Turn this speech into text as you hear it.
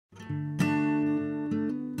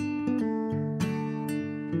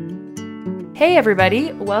Hey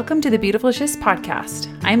everybody, welcome to the Beautifulicious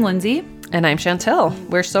podcast. I'm Lindsay. And I'm Chantel.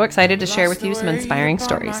 We're so excited to share with you some inspiring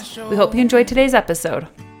stories. We hope you enjoyed today's episode.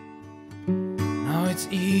 Now it's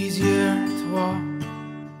easier to walk.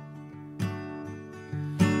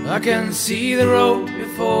 I can see the road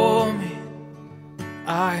before me.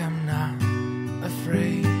 I am not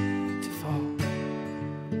afraid to fall.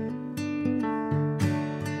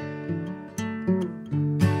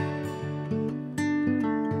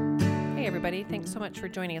 Hey everybody, thanks so much for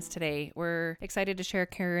joining us today. We're excited to share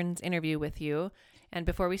Karen's interview with you. And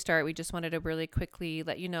before we start, we just wanted to really quickly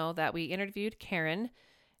let you know that we interviewed Karen,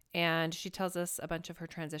 and she tells us a bunch of her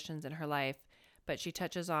transitions in her life, but she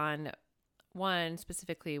touches on one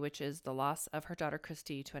specifically, which is the loss of her daughter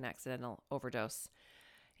Christy to an accidental overdose.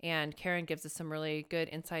 And Karen gives us some really good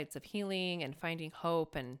insights of healing and finding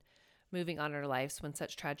hope and moving on in our lives when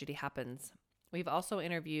such tragedy happens. We've also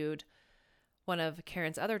interviewed one of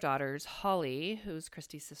Karen's other daughters, Holly, who's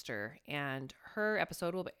Christy's sister, and her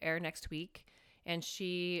episode will air next week. And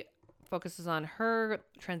she focuses on her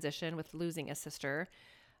transition with losing a sister.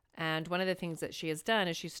 And one of the things that she has done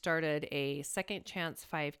is she started a second chance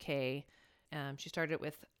 5K. She started it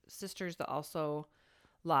with sisters that also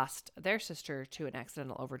lost their sister to an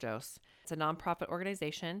accidental overdose. It's a nonprofit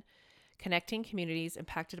organization connecting communities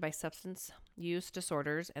impacted by substance use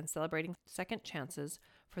disorders and celebrating second chances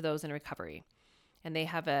for those in recovery. And they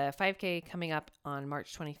have a 5K coming up on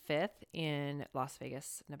March 25th in Las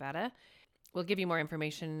Vegas, Nevada. We'll give you more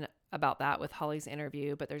information about that with Holly's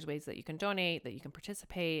interview, but there's ways that you can donate, that you can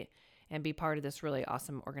participate, and be part of this really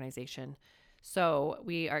awesome organization. So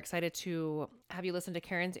we are excited to have you listen to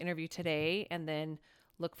Karen's interview today, and then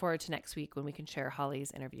look forward to next week when we can share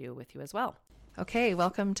Holly's interview with you as well. Okay,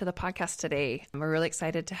 welcome to the podcast today. We're really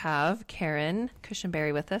excited to have Karen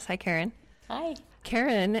Cushenberry with us. Hi, Karen. Hi.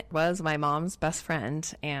 Karen was my mom's best friend,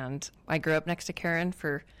 and I grew up next to Karen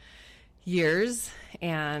for years,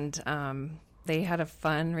 and they had a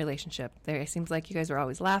fun relationship. It seems like you guys were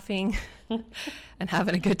always laughing and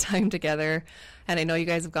having a good time together. And I know you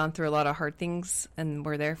guys have gone through a lot of hard things and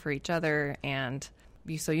were there for each other. And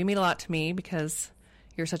so you mean a lot to me because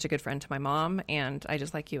you're such a good friend to my mom. And I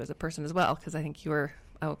just like you as a person as well, because I think you were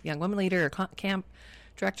a young woman leader or camp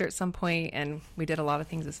director at some point. And we did a lot of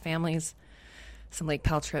things as families, some Lake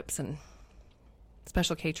Powell trips and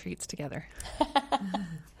Special K treats together.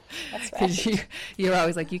 That's right. Because you're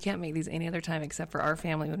always like, you can't make these any other time except for our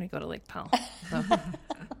family when we go to Lake Powell. So.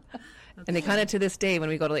 And they kind of, to this day, when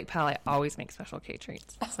we go to Lake Powell, I always make Special K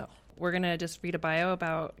treats. So we're going to just read a bio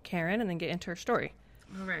about Karen and then get into her story.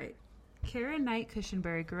 All right. Karen Knight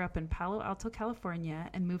Cushenberry grew up in Palo Alto, California,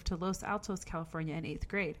 and moved to Los Altos, California in 8th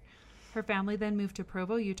grade. Her family then moved to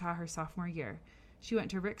Provo, Utah her sophomore year. She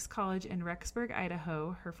went to Ricks College in Rexburg,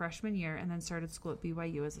 Idaho her freshman year, and then started school at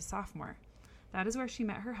BYU as a sophomore. That is where she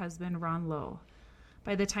met her husband, Ron Lowe.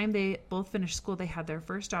 By the time they both finished school, they had their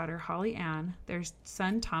first daughter, Holly Ann, their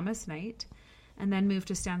son, Thomas Knight, and then moved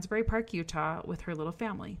to Stansbury Park, Utah, with her little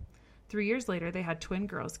family. 3 years later, they had twin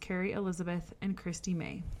girls, Carrie Elizabeth and Christy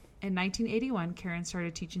May. In 1981, Karen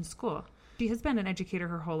started teaching school. She has been an educator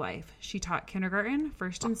her whole life. She taught kindergarten,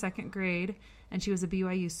 first and second grade, and she was a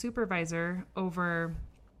BYU supervisor over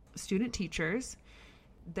student teachers.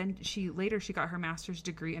 Then she got her master's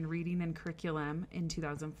degree in reading and curriculum in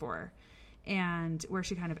 2004. And where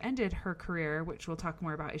she kind of ended her career, which we'll talk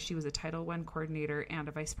more about, is she was a Title I coordinator and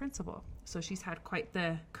a vice principal. So she's had quite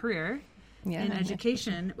the career in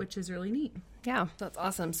education, which is really neat. Yeah, that's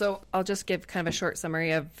awesome. So I'll just give kind of a short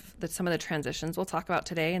summary of some of the transitions we'll talk about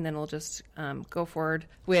today, and then we'll just go forward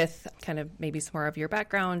with kind of maybe some more of your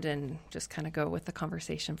background and just kind of go with the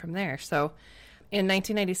conversation from there. So in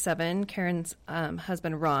 1997, Karen's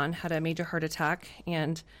husband, Ron, had a major heart attack,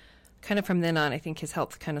 and kind of from then on, I think his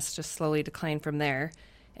health kind of just slowly declined from there,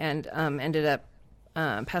 and ended up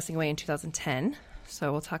passing away in 2010.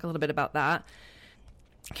 So we'll talk a little bit about that.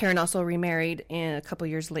 Karen also remarried a couple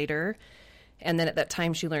years later, and then at that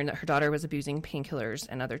time, she learned that her daughter was abusing painkillers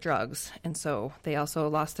and other drugs, and so they also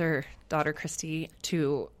lost their daughter, Christy,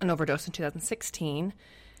 to an overdose in 2016.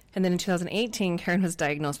 And then in 2018, Karen was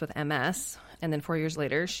diagnosed with MS. And then 4 years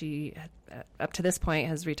later, she, up to this point,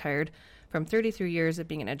 has retired from 33 years of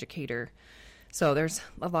being an educator. So there's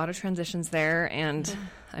a lot of transitions there, and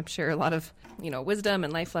I'm sure a lot of, wisdom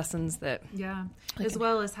and life lessons that... Yeah, as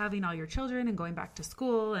well as having all your children and going back to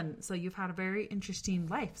school. And so you've had a very interesting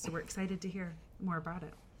life. So we're excited to hear more about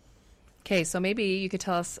it. Okay, so maybe you could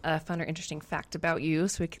tell us a fun or interesting fact about you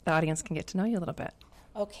so the audience can get to know you a little bit.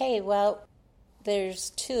 Okay, well,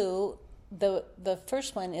 there's two. The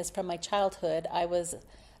first one is from my childhood. I was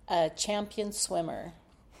a champion swimmer.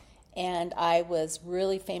 And I was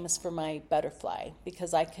really famous for my butterfly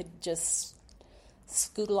because I could just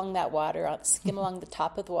scoot along that water, skim along the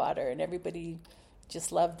top of the water, and everybody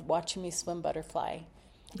just loved watching me swim butterfly.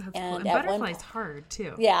 That's cool. And butterfly's hard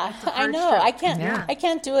too. Yeah, I know. Stroke. I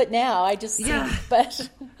can't do it now. I just but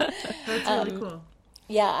that's really cool.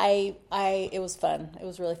 Yeah, it was fun. It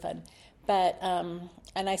was really fun. But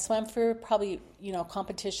and I swam for probably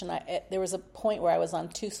competition. There was a point where I was on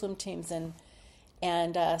 2 swim teams and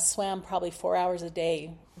swam probably 4 hours a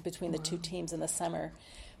day between the 2 teams in the summer.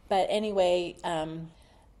 But anyway,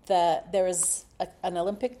 there was an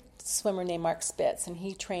Olympic swimmer named Mark Spitz, and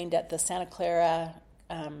he trained at the Santa Clara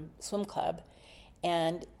swim club.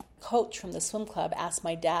 And coach from the swim club asked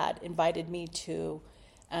my dad, invited me to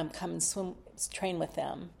come and train with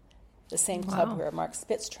them, the same club where Mark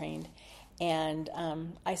Spitz trained. And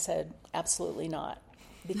I said, absolutely not,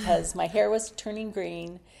 because my hair was turning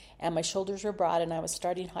green and my shoulders were broad and I was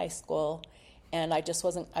starting high school. And I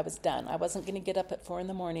was done. I wasn't going to get up at 4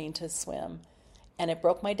 a.m. to swim. And it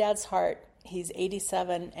broke my dad's heart. He's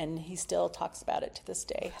 87, and he still talks about it to this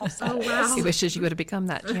day. How sad it is. He wishes you would have become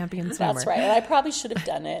that champion swimmer. That's right. And I probably should have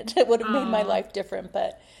done it. It would have made my life different,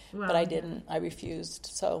 but I didn't. I refused.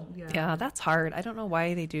 So yeah, that's hard. I don't know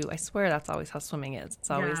why they do. I swear that's always how swimming is. It's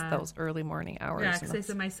always those early morning hours. Yeah, because I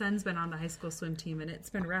said my son's been on the high school swim team, and it's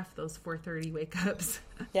been rough, those 4:30 wake-ups.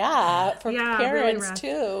 Yeah, for parents, really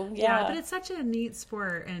too. Yeah, but it's such a neat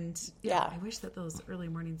sport, and I wish that those early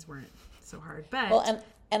mornings weren't so hard. But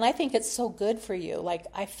and I think it's so good for you. Like,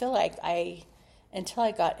 I feel like until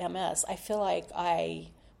I got MS, I feel like I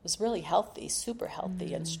was really healthy, super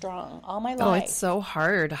healthy and strong all my life. Oh, it's so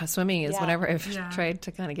hard. Swimming is whenever I've tried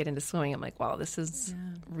to kind of get into swimming, I'm like, wow, this is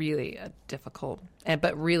really difficult,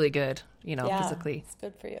 but really good, physically. It's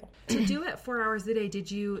good for you. To do it 4 hours a day, did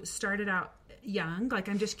you start it out young? Like,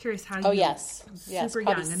 I'm just curious how you... Oh, yes. Super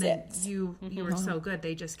young. And then you were so good,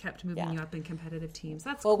 they just kept moving you up in competitive teams.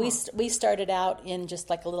 That's cool. Well, we started out in just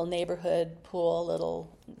like a little neighborhood pool,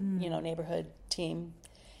 neighborhood team.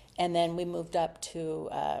 And then we moved up to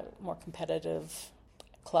a more competitive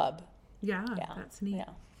club. Yeah, that's neat.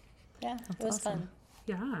 Yeah, it was fun.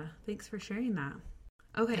 Yeah, thanks for sharing that.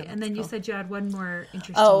 Okay, and then you said you had one more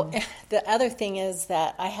interesting... Oh, the other thing is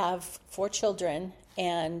that I have 4 children,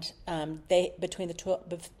 and between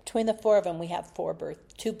the 4 of them, we have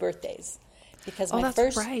 2 birthdays. Because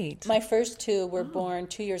my first 2 were born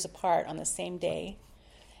 2 years apart on the same day,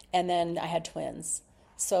 and then I had twins.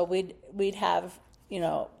 So we'd have,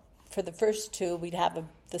 for the first 2, we'd have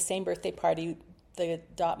the same birthday party.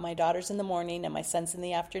 My daughter's in the morning and my son's in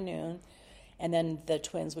the afternoon, and then the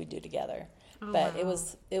twins we do together. But it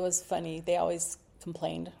was funny. They always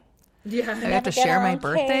complained. Yeah, I have to share my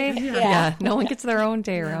birthday. Yeah, no one gets their own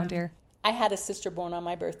day around here. I had a sister born on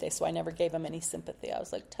my birthday, so I never gave them any sympathy. I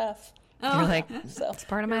was like, tough. You're like, it's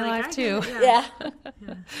part of my life too. Yeah.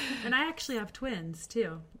 And I actually have twins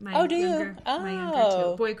too. My do you? My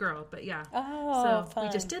younger 2, boy, girl, but so fun.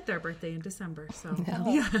 We just did their birthday in December. So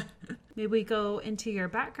maybe we go into your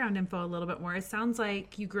background info a little bit more. It sounds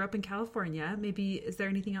like you grew up in California. Maybe is there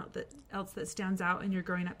anything else that stands out in your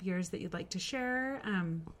growing up years that you'd like to share?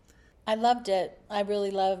 I loved it. I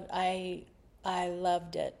really loved. I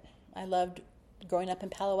loved it. I loved growing up in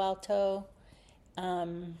Palo Alto.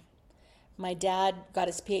 My dad got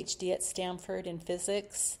his PhD at Stanford in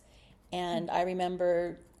physics, and I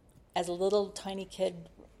remember as a little tiny kid,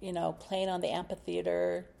 playing on the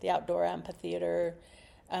amphitheater, the outdoor amphitheater,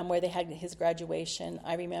 where they had his graduation.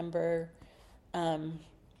 I remember, it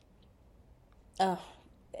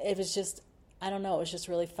was just, I don't know, it was just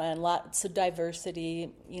really fun. Lots of diversity,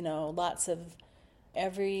 lots of I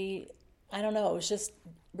don't know, it was just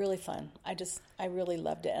really fun. I really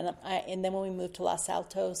loved it. And then when we moved to Los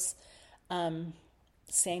Altos,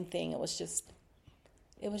 same thing. It was just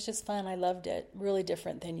fun. I loved it. Really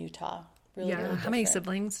different than Utah. Really different. How many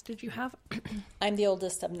siblings did you have? I'm the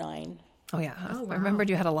oldest of 9. Oh, yeah. I remembered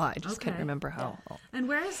you had a lot. I just couldn't remember how. Yeah. And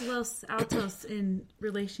where is Los Altos in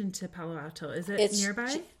relation to Palo Alto? Is it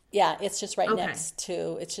nearby? Yeah, it's just right next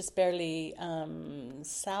to, it's just barely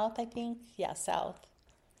south, I think. Yeah, south.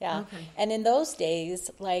 Yeah. Okay. And in those days,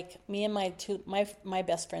 like me and my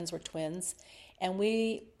best friends were twins, and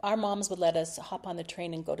our moms would let us hop on the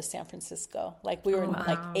train and go to San Francisco. Like we were in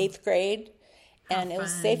like 8th grade, and it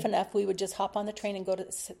was safe enough. We would just hop on the train and go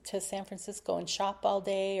to San Francisco and shop all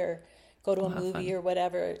day, or go to a movie or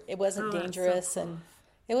whatever. It wasn't dangerous, so cool. And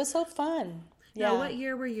it was so fun. Yeah. Now, what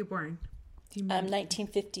year were you born? Do you remember?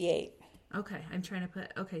 1958. Okay, I'm trying to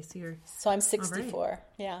put. Okay, so you're. So I'm 64.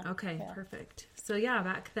 Yeah. Okay, Yeah. perfect. So yeah,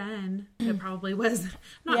 back then it probably was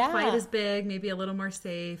not Yeah. quite as big, maybe a little more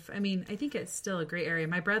safe. I mean, I think it's still a great area.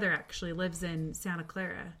 My brother actually lives in Santa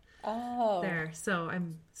Clara. Oh. There, so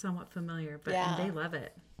I'm somewhat familiar, but Yeah. and they love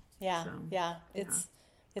it. Yeah. So, Yeah.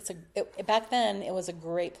 Back then it was a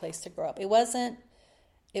great place to grow up. It wasn't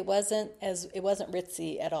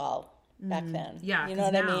ritzy at all back then. Yeah, You know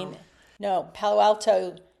what 'cause I now- mean? No, Palo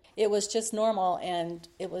Alto, it was just normal, and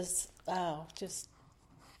it was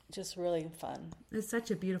just really fun. It's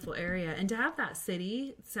such a beautiful area, and to have that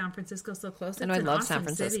city, San Francisco, so close. I know, it's I an love San awesome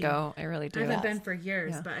Francisco. city. I really I do. haven't been for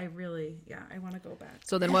years, Yeah. but I really, I want to go back.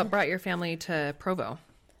 So then what brought your family to Provo?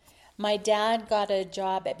 My dad got a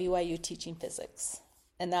job at BYU teaching physics,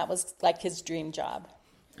 and that was like his dream job.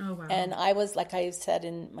 Oh wow! And I was, like I said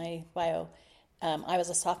in my bio, I was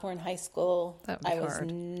a sophomore in high school. That would be I was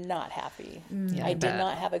hard. not happy. Yeah, I I did bet.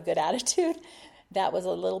 not have a good attitude. That was a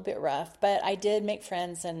little bit rough, but I did make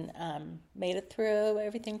friends and made it through.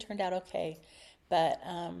 Everything turned out okay. But,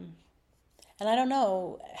 and I don't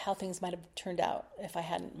know how things might have turned out if I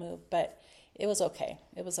hadn't moved, but it was okay.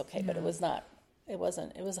 It was okay, but it was hard. It was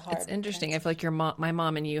Interesting. I feel like my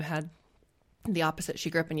mom and you had the opposite. She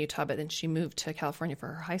grew up in Utah, but then she moved to California for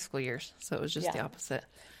her high school years. So it was just Yeah. the opposite.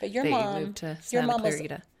 But your that mom, you moved to your Santa mom was,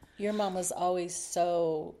 Clarita. your mom was always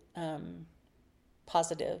so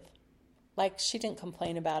positive. Like, she didn't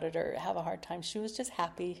complain about it or have a hard time. She was just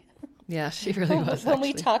happy. Yeah, she really was. When we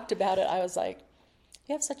actually. talked about it, I was like,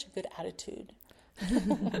 you have such a good attitude.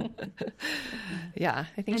 Yeah,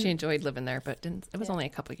 I think she enjoyed living there, but didn't. It was only a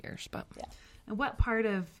couple of years, but Yeah. And what part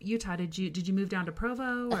of Utah did you move down to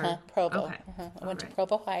Provo? Or? Provo. Okay. I went to All right.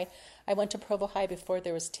 Provo High. I went to Provo High before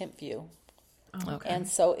there was Timpview. okay. And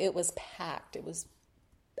so it was packed. It was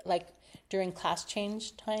like during class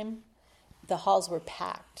change time, the halls were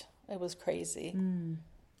packed. It was crazy.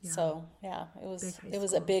 Yeah. So yeah, it was Big high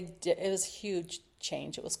it was a huge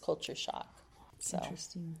change. It was culture shock. So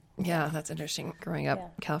Interesting. Yeah, that's interesting. Growing up Yeah.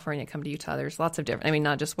 in California, come to Utah, there's lots of different. I mean,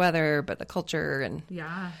 not just weather, but the culture and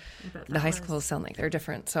Yeah, I bet the that high was. schools sound like they're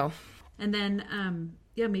different. So And then,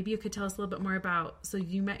 maybe you could tell us a little bit more about. So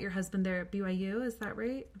you met your husband there at BYU, is that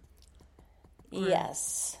right?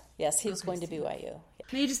 yes, he was going to BYU.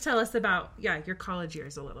 Can you just tell us about your college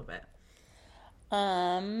years a little bit?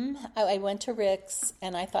 I went to Rick's,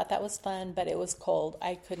 and I thought that was fun, but it was cold.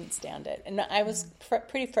 I couldn't stand it. And I was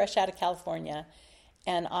pretty fresh out of California,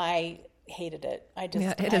 and I hated it.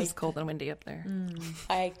 it is cold and windy up there.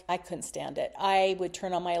 I couldn't stand it. I would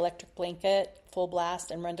turn on my electric blanket, full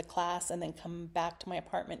blast, and run to class, and then come back to my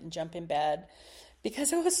apartment and jump in bed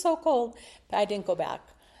because it was so cold. But I didn't go back.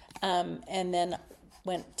 And then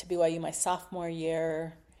went to BYU my sophomore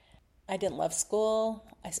year. I didn't love school.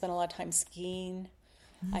 I spent a lot of time skiing.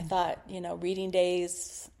 I thought, reading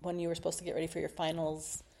days when you were supposed to get ready for your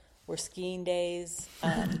finals were skiing days.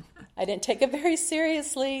 I didn't take it very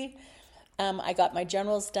seriously. I got my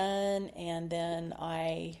generals done, and then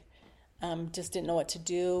I just didn't know what to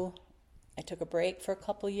do. I took a break for a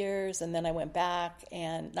couple years, and then I went back,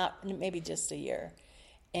 and maybe just a year.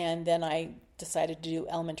 And then I decided to do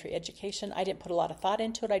elementary education. I didn't put a lot of thought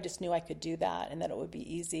into it. I just knew I could do that and that it would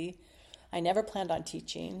be easy. I never planned on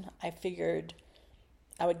teaching. I figured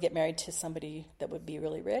I would get married to somebody that would be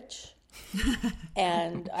really rich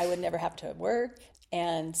and I would never have to work.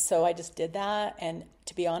 And so I just did that. And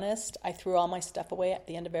to be honest, I threw all my stuff away at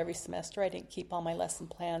the end of every semester. I didn't keep all my lesson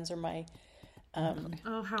plans or my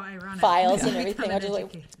Oh, how ironic. files and Become everything. an I was just like,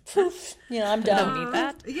 educator. poof, I'm done. Don't need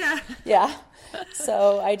that. Yeah. Yeah.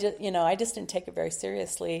 So I just didn't take it very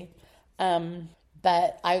seriously.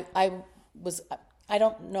 But I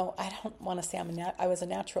don't know, I don't want to say I was a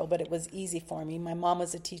natural, but it was easy for me. My mom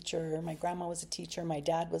was a teacher, my grandma was a teacher, my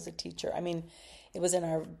dad was a teacher. I mean, it was in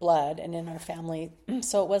our blood and in our family,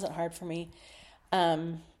 so it wasn't hard for me.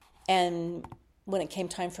 And when it came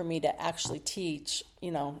time for me to actually teach,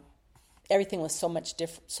 everything was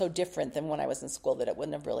so different than when I was in school that it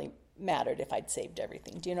wouldn't have really mattered if I'd saved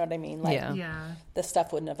everything. Do you know what I mean? Like, Yeah. the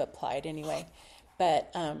stuff wouldn't have applied anyway.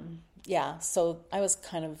 But so I was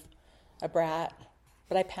kind of a brat,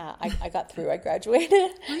 but I got through. I graduated.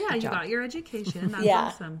 Well, yeah, you got your education. That's Yeah.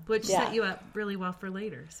 awesome. Which Yeah. set you up really well for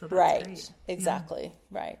later. So that's Right. great. Exactly.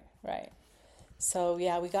 Yeah. Right. So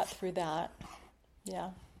we got through that.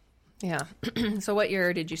 Yeah. Yeah. So what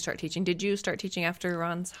year did you start teaching? Did you start teaching after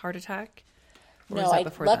Ron's heart attack? Or was No, that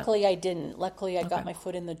before that? luckily I didn't. Luckily I got Okay. my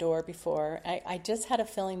foot in the door before. I just had a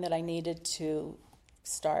feeling that I needed to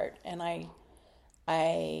start, and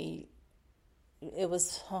it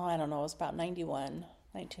was, I don't know, it was about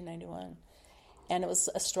 1991. And it was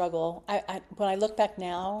a struggle. When I look back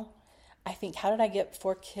now, I think, how did I get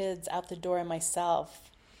 4 kids out the door and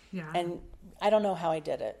myself? Yeah. And I don't know how I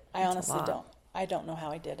did it. I That's honestly don't. I don't know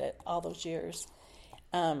how I did it all those years.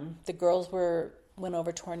 The girls went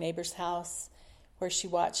over to our neighbor's house where she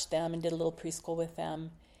watched them and did a little preschool with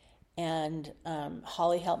them. And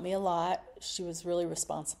Holly helped me a lot. She was really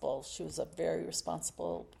responsible. She was a very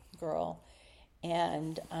responsible girl.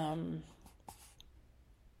 And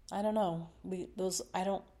I don't know.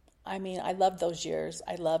 I love those years.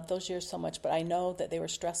 I love those years so much, but I know that they were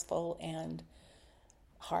stressful and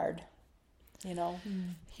hard, you know?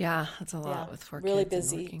 Yeah, that's a lot with 4 really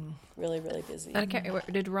kids. Busy. And working. Really, really busy. And where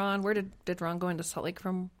did Ron go into Salt Lake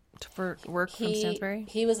for work from Stansbury?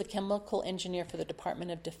 He was a chemical engineer for the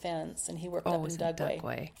Department of Defense, and he worked up in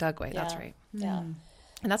Dugway. Dugway, that's right. Yeah.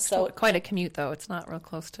 And that's quite a commute, though. It's not real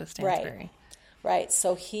close to Stansbury. Right.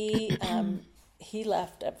 So he he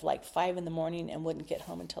left at like 5 a.m. and wouldn't get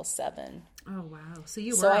home until 7. Oh, wow. So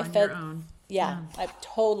you were on your own. Yeah,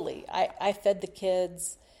 I fed the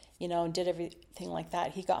kids, you know, and did everything like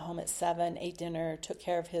that. He got home at 7, ate dinner, took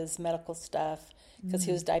care of his medical stuff because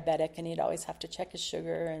he was diabetic and he'd always have to check his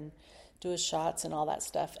sugar and do his shots and all that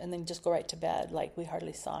stuff, and then just go right to bed. Like, we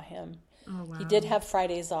hardly saw him. Oh, wow. He did have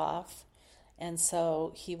Fridays off, and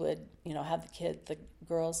so he would, you know, have the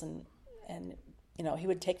girls, and you know, he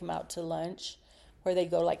would take them out to lunch where they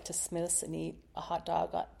go like to Smith's and eat a hot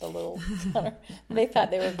dog at the little counter. They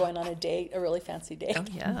thought they were going on a date, a really fancy date. Oh,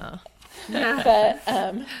 yeah.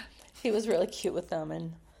 But he was really cute with them,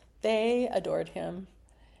 and they adored him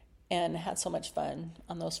and had so much fun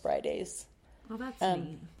on those Fridays. Oh, that's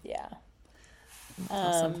neat. Yeah.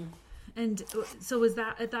 Awesome. And so was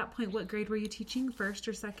that, at that point, what grade were you teaching, first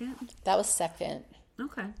or second? That was second.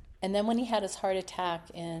 Okay. And then when he had his heart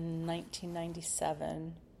attack in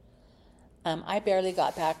 1997, I barely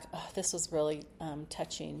got back. Oh, this was really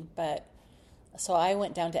touching. But so I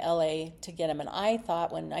went down to LA to get him, and I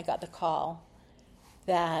thought when I got the call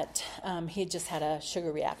that he had just had a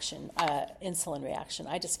sugar reaction, insulin reaction.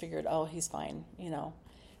 I just figured, oh, he's fine, you know.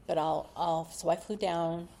 But so I flew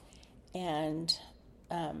down and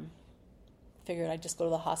figured I'd just go to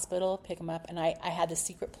the hospital, pick him up, and I had the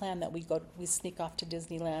secret plan that we sneak off to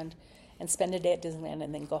Disneyland and spend a day at Disneyland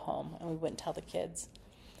and then go home, and we wouldn't tell the kids.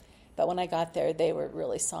 But when I got there, they were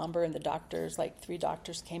really somber, and the doctors, like 3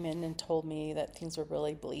 doctors, came in and told me that things were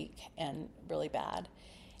really bleak and really bad,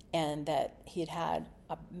 and that he had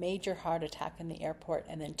a major heart attack in the airport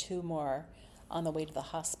and then 2 more on the way to the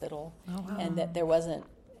hospital, and that there wasn't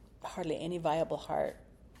hardly any viable heart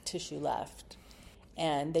tissue left.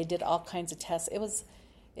 And they did all kinds of tests. It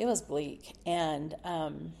was bleak, and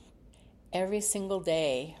every single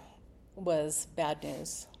day was bad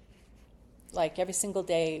news. Like, every single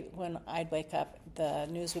day when I'd wake up, the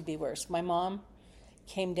news would be worse. My mom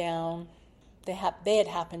came down. They had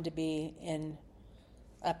happened to be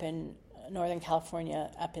up in Northern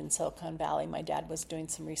California, up in Silicon Valley. My dad was doing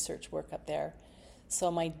some research work up there.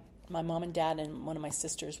 So my mom and dad and one of my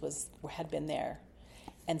sisters had been there.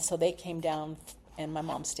 And so they came down, and my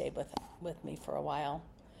mom stayed with me for a while.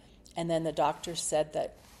 And then the doctor said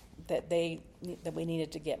that we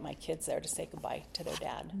needed to get my kids there to say goodbye to their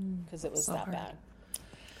dad because it was so that hard. Bad.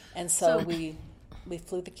 And so we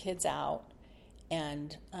flew the kids out,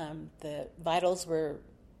 and the vitals were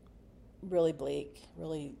really bleak,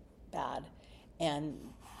 really bad. And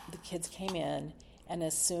the kids came in, and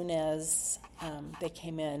as soon as they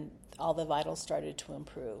came in, all the vitals started to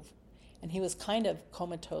improve. And he was kind of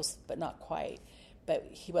comatose, but not quite. But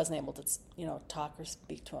he wasn't able to, you know, talk or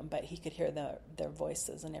speak to them, but he could hear their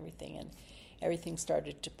voices and everything, and everything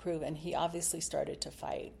started to improve. And he obviously started to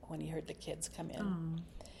fight when he heard the kids come in.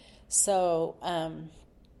 So,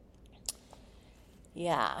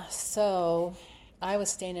 so I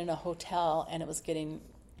was staying in a hotel, and it was getting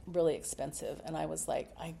really expensive, and I was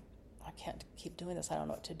like, I can't keep doing this. I don't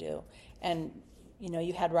know what to do. And, you know,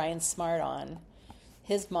 you had Ryan Smart on.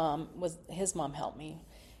 His mom helped me.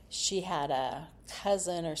 She had a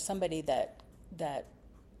cousin or somebody that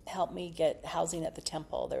helped me get housing at the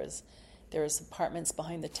temple. There was apartments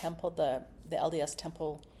behind the temple. The LDS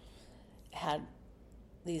temple had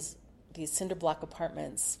these cinder block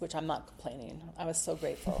apartments, which I'm not complaining. I was so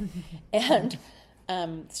grateful. And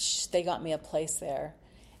they got me a place there.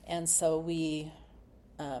 And so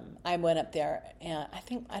I went up there, and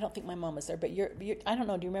I don't think my mom was there, but I don't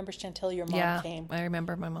know. Do you remember, Chantel, your mom came? I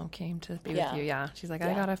remember my mom came to be with you. Yeah, she's like,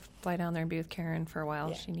 I gotta fly down there and be with Karen for a while.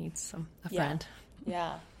 Yeah. She needs a friend.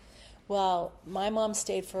 Yeah. Well, my mom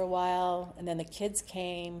stayed for a while, and then the kids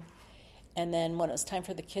came, and then when it was time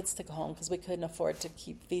for the kids to go home, because we couldn't afford to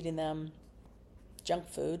keep feeding them junk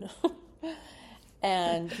food,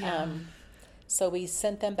 and So we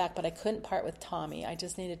sent them back, but I couldn't part with Tommy. I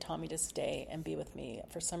just needed Tommy to stay and be with me.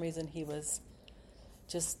 For some reason, he was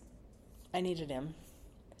just, I needed him.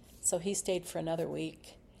 So he stayed for another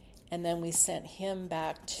week. And then we sent him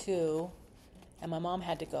back too, and my mom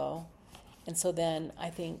had to go. And so then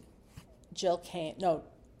I think Jill came and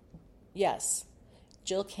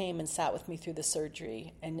sat with me through the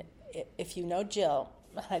surgery. And if you know Jill,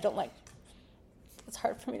 it's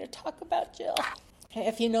hard for me to talk about Jill.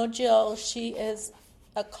 If you know Jill, she is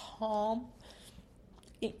a calming,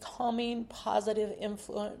 positive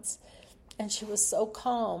influence. And she was so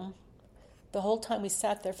calm the whole time we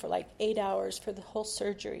sat there for like 8 hours for the whole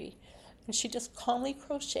surgery. And she just calmly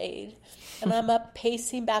crocheted. And I'm up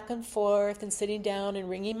pacing back and forth and sitting down and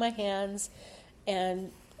wringing my hands. And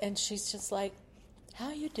she's just like,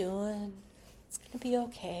 how you doing? It's going to be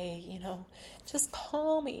okay, just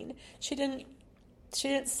calming. She didn't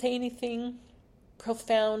say anything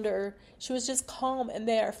profound, or she was just calm and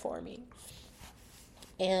there for me.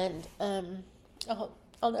 And I'll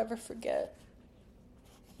never forget,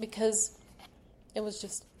 because it was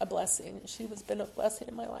just a blessing. She has been a blessing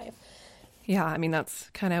in my life. Yeah, I mean, that's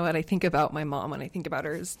kind of what I think about my mom when I think about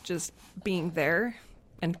her, is just being there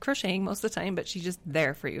and crocheting most of the time, but she's just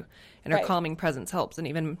there for you. And her calming presence helps. And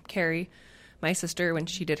even Carrie, my sister, when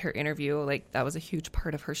she did her interview, like, that was a huge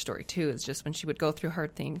part of her story too, is just when she would go through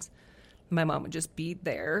hard things, my mom would just be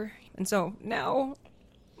there. And so now,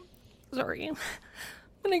 when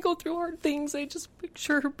I go through hard things, I just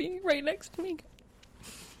picture her being right next to me,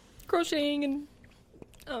 crocheting,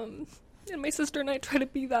 and my sister and I try to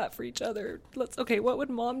be that for each other. What would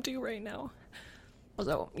Mom do right now?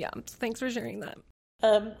 So, yeah, thanks for sharing that.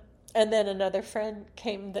 And then another friend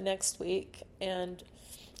came the next week, and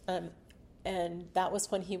that was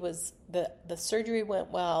when he was, the surgery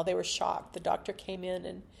went well. They were shocked. The doctor came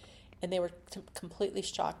in, and they were completely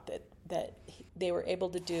shocked that they were able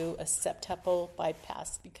to do a septal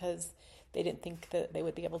bypass, because they didn't think that they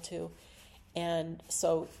would be able to. And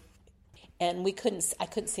so, I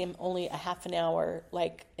couldn't see him only a half an hour,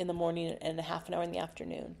 like in the morning, and a half an hour in the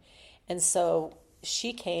afternoon. And so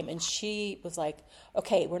she came, and she was like,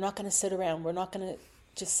 okay, we're not going to sit around. We're not going to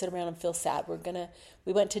just sit around and feel sad.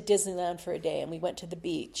 We went to Disneyland for a day, and we went to the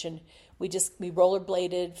beach, and we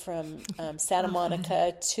rollerbladed from Santa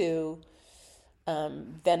Monica to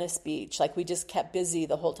Venice Beach. Like, we just kept busy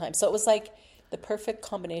the whole time. So it was like the perfect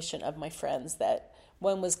combination of my friends, that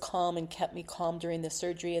one was calm and kept me calm during the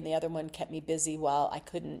surgery, and the other one kept me busy while I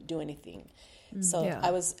couldn't do anything. So I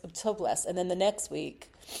was so blessed. And then the next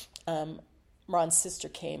week, Ron's sister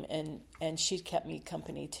came, and she kept me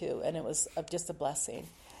company too, and it was just a blessing.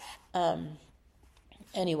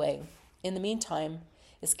 Anyway, in the meantime,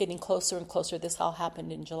 it's getting closer and closer. This all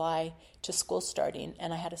happened in July, to school starting,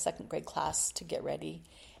 and I had a second grade class to get ready,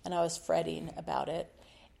 and I was fretting about it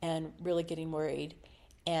and really getting worried.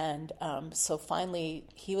 And so finally,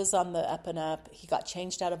 he was on the up and up. He got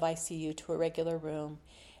changed out of ICU to a regular room,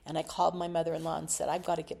 and I called my mother-in-law and said, I've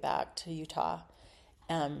got to get back to Utah.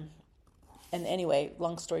 And anyway,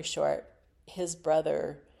 long story short, his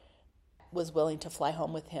brother was willing to fly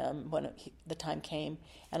home with him when the time came,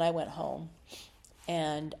 and I went home.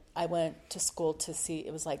 And I went to school to see,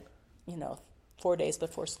 it was like, 4 days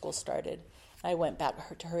before school started. I went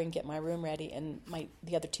back to her and get my room ready, and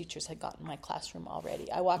the other teachers had gotten my classroom all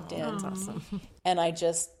ready. I walked in, That's awesome. And I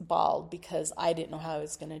just bawled, because I didn't know how I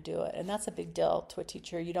was going to do it. And that's a big deal to a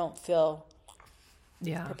teacher. You don't feel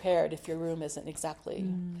prepared if your room isn't exactly.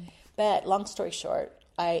 But long story short,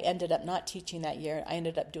 I ended up not teaching that year. I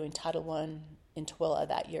ended up doing Title I in Tooele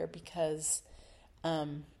that year, because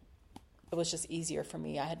it was just easier for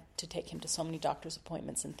me. I had to take him to so many doctor's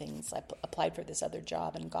appointments and things. I applied for this other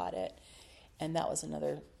job and got it. And that was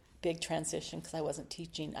another big transition, because I wasn't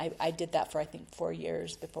teaching. I did that for, I think, 4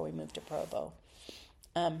 years before we moved to Provo.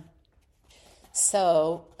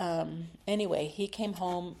 Anyway, he came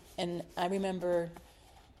home, and I remember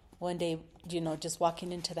one day, just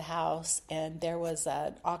walking into the house, and there was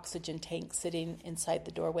an oxygen tank sitting inside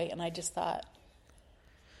the doorway, and I just thought,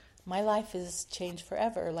 my life is changed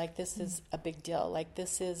forever. Like, this is a big deal. Like,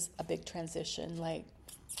 this is a big transition. Like,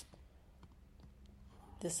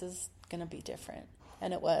 this is going to be different.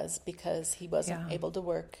 And it was, because he wasn't able to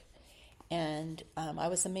work, and I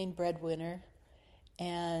was the main breadwinner,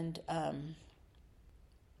 and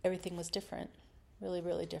everything was different, really,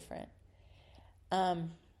 really different.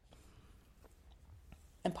 And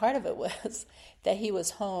part of it was that he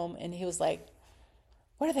was home, and he was like,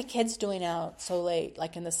 what are the kids doing out so late?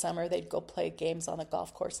 Like, in the summer, they'd go play games on the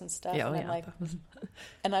golf course and stuff. And I'm like,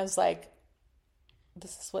 and I was like,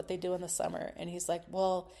 this is what they do in the summer. And he's like,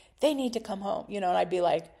 well, they need to come home, and I'd be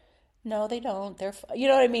like, No, they don't. You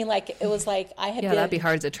know what I mean? Like, it was like I had Yeah, been. that'd be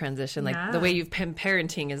hard to transition. Like Yeah. the way you've been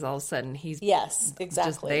parenting is all of a sudden he's Yes,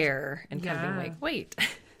 exactly. just there and kind of being Yeah. like, wait.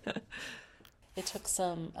 It took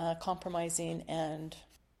some compromising and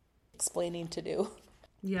explaining to do.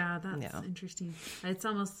 Yeah, that's Yeah. interesting. It's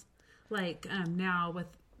almost like now with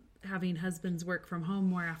having husbands work from home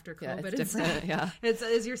more after Yeah, COVID. it's different. Yeah. It's,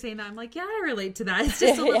 as you're saying that, I'm like, yeah, I relate to that. It's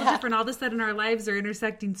just a little Yeah. different. All of a sudden our lives are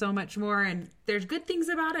intersecting so much more, and there's good things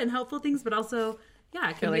about it and helpful things, but also,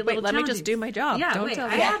 yeah, it can You're be like, a wait, little let me challenging. just do my job. Yeah, Don't wait, tell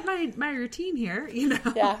I me. have my routine here, you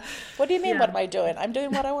know? Yeah. What do you mean? Yeah. What am I doing? I'm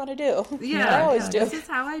doing what I want to do. Yeah, I always do. This is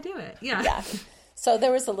how I do it. Yeah. Yeah. So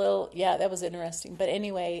there was a little, that was interesting. But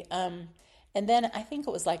anyway, and then I think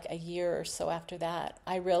it was like a year or so after that,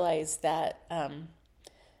 I realized that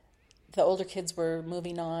the older kids were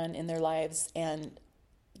moving on in their lives, and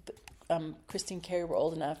Christine and Carrie were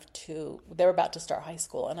old enough they were about to start high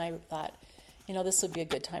school. And I thought, this would be a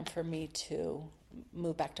good time for me to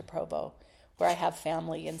move back to Provo, where I have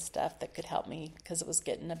family and stuff that could help me, because it was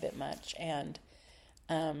getting a bit much. And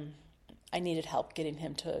I needed help getting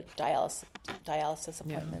him to dialysis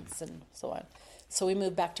appointments and so on. So we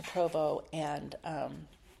moved back to Provo, and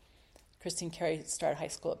Christine and Carrie started high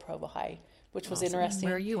school at Provo High, which was interesting.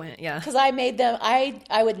 Where you went, yeah. Because I made them,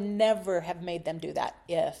 I would never have made them do that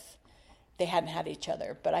if they hadn't had each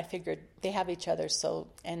other. But I figured they have each other, so,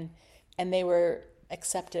 and they were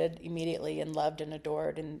accepted immediately and loved and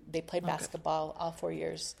adored, and they played basketball all 4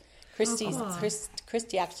 years. Christy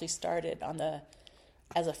actually started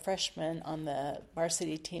as a freshman on the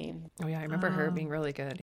varsity team. Oh, yeah, I remember her being really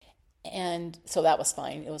good. And so that was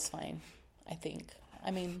fine. It was fine, I think.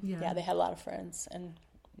 I mean, Yeah. they had a lot of friends. And,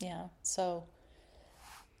 so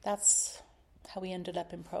that's how we ended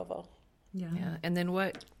up in Provo. Yeah. Yeah. And then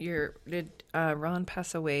what year did Ron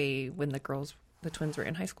pass away when the twins were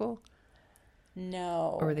in high school?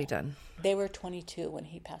 No. Or were they done? They were 22 when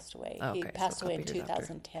he passed away. Oh, He okay, so passed a away in couple years after.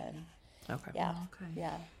 2010. Okay. Yeah. Oh, okay.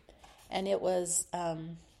 Yeah. And it was,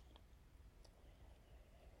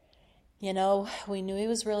 we knew he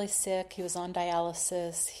was really sick. He was on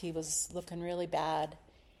dialysis. He was looking really bad.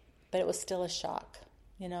 But it was still a shock,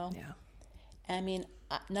 Yeah. I mean,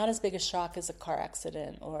 not as big a shock as a car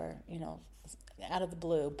accident or, out of the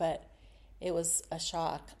blue, but it was a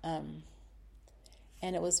shock. And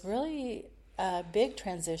it was really a big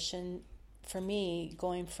transition for me,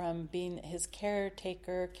 going from being his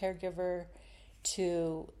caregiver,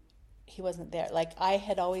 to he wasn't there. Like, I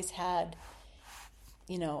had always had,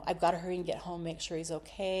 I've got to hurry and get home, make sure he's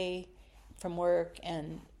okay from work.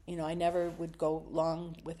 And, I never would go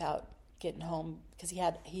long without getting home, because he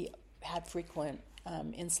had frequent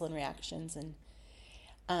insulin reactions. And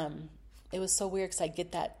it was so weird, because I'd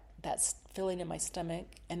get that feeling in my stomach,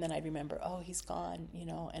 and then I'd remember, oh, he's gone,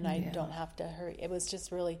 and I don't have to hurry. It was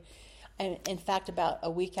just really, and in fact, about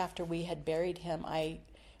a week after we had buried him, I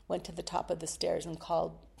went to the top of the stairs and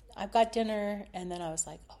called, I've got dinner. And then I was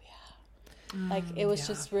like, oh yeah. Like, it was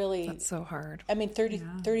just really, That's so hard. I mean,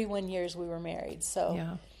 31 years we were married. So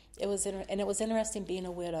Yeah. it was, and it was interesting being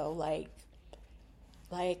a widow,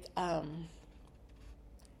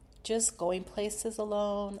 just going places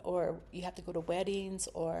alone, or you have to go to weddings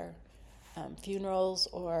or funerals,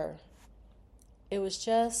 or it was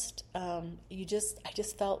just, I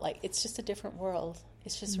just felt like it's just a different world.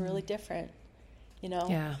 It's just really different,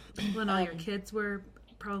 Yeah. When all your kids were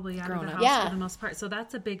probably out of Grown the up. house Yeah. for the most part. So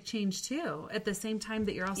that's a big change too. At the same time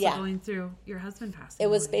that you're also Yeah. going through your husband passing It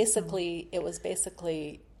was away,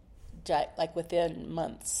 basically like within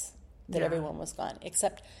months that Yeah. everyone was gone,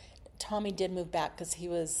 except Tommy did move back, because he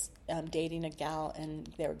was dating a gal, and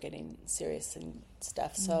they were getting serious and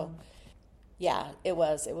stuff. So yeah, it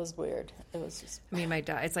was weird. It was just, I mean, my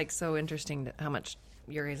dad, it's like so interesting how much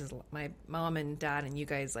your guys is, my mom and dad and you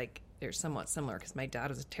guys, like, they're somewhat similar, because my dad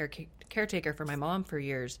was a caretaker for my mom for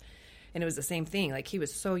years, and it was the same thing. Like, he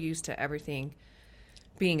was so used to everything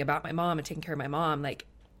being about my mom and taking care of my mom. Like,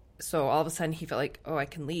 so all of a sudden he felt like, oh, I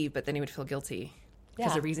can leave, but then he would feel guilty,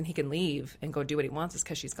 because Yeah. the reason he can leave and go do what he wants is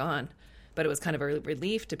because she's gone. But it was kind of a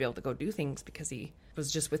relief to be able to go do things, because he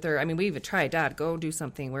was just with her. I mean, we even tried, Dad, go do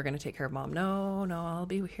something. We're going to take care of Mom. No, I'll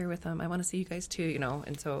be here with them. I want to see you guys too,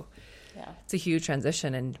 And so yeah. it's a huge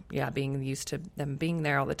transition. And yeah, being used to them being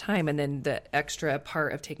there all the time. And then the extra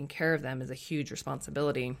part of taking care of them is a huge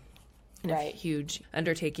responsibility and Right. a huge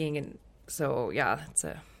undertaking. And so, yeah,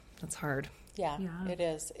 that's hard. Yeah, Yeah. it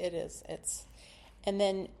is. It's, and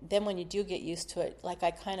then when you do get used to it, like,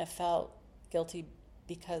 I kind of felt guilty,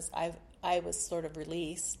 because I was sort of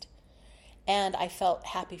released, and I felt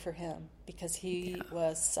happy for him, because he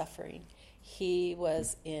was suffering. He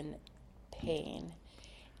was in pain,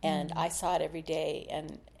 and I saw it every day.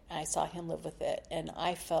 And I saw him live with it, and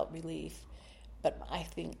I felt relief. But I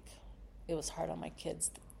think it was hard on my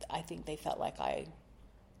kids. I think they felt like I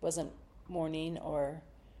wasn't mourning or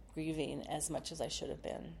grieving as much as I should have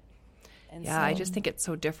been. And yeah, I just think it's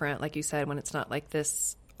so different, like you said, when it's not like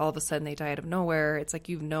this, all of a sudden they die out of nowhere. It's like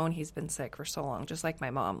you've known he's been sick for so long, just like my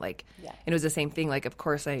mom. Like, Yeah. and it was the same thing. Like, of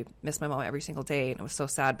course, I miss my mom every single day, and it was so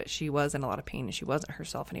sad, but she was in a lot of pain, and she wasn't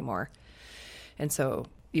herself anymore. And so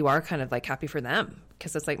you are kind of like happy for them,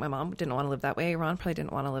 because it's like my mom didn't want to live that way. Ron probably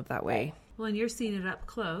didn't want to live that way. Well, and you're seeing it up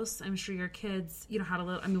close. I'm sure your kids, had a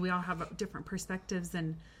little, we all have different perspectives.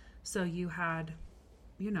 And so you had,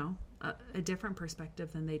 a different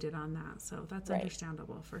perspective than they did on that. So that's Right.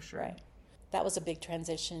 understandable for sure. Right. That was a big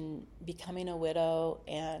transition, becoming a widow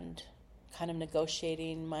and kind of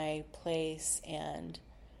negotiating my place and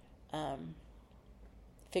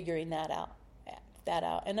figuring that out.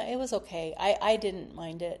 And it was okay. I didn't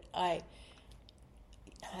mind it. I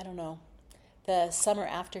don't know. The summer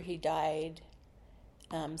after he died,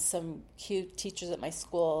 some cute teachers at my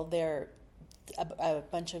school, a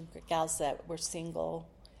bunch of gals that were single,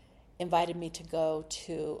 invited me to go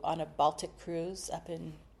on a Baltic cruise up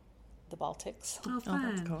in the Baltics. Oh,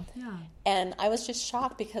 fun. that's cool. Yeah. And I was just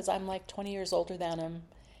shocked because I'm like 20 years older than him.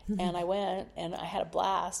 And I went and I had a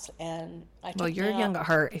blast. And I took You're them out. young at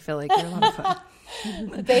heart. I feel like you're a lot of fun.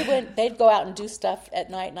 They'd go out and do stuff at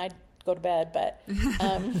night, and I'd go to bed. But,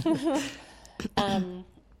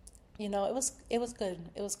 it was good.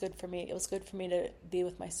 It was good for me. It was good for me to be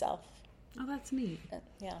with myself. Oh, that's neat.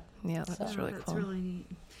 Yeah. Yeah, that's really That's cool. really neat.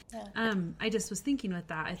 Yeah. I just was thinking with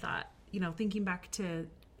that, I thought, thinking back to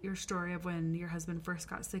your story of when your husband first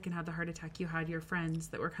got sick and had the heart attack, you had your friends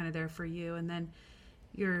that were kind of there for you, and then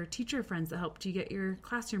your teacher friends that helped you get your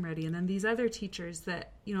classroom ready, and then these other teachers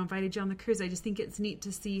that, invited you on the cruise. I just think it's neat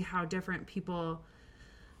to see how different people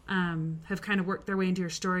have kind of worked their way into your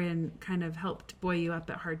story and kind of helped buoy you up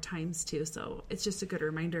at hard times too. So it's just a good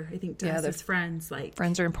reminder, I think, to us as friends. Like,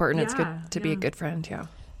 Friends are important. It's Yeah, good to be a good friend. Yeah.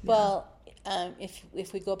 Well,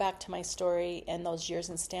 if we go back to my story and those years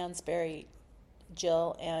in Stansbury,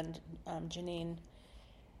 Jill and Janine,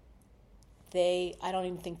 I don't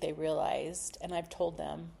even think they realized, and I had told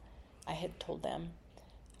them,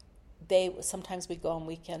 sometimes we'd go on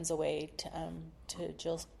weekends away to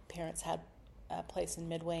Jill's parents had a place in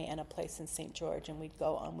Midway and a place in St. George, and we'd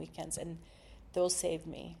go on weekends, and those saved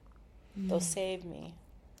me. Those saved me.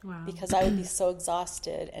 wow. Because I would be so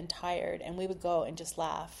exhausted and tired, and we would go and just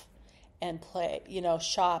laugh and play,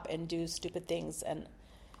 shop and do stupid things and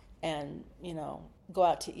go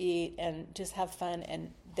out to eat and just have fun,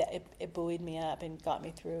 and it buoyed me up and got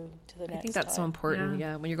me through to the next I think that's so time. important.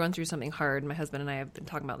 Yeah. Yeah. When you're going through something hard, my husband and I have been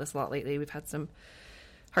talking about this a lot lately. We've had some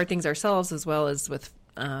hard things ourselves, as well as with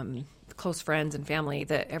close friends and family,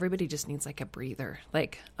 that everybody just needs like a breather,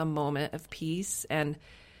 like a moment of peace. And,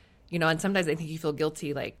 and sometimes I think you feel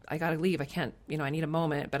guilty, like, I got to leave. I can't, I need a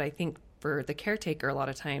moment. But I think for the caretaker, a lot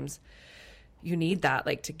of times you need that,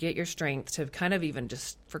 like, to get your strength to kind of even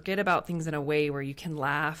just forget about things in a way where you can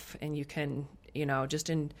laugh and you can,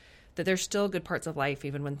 that there's still good parts of life,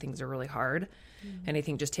 even when things are really hard. And I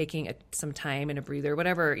think just taking some time and a breather,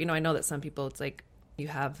 whatever, I know that some people, it's like, you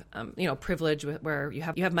have, privilege where you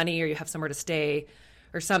have money or you have somewhere to stay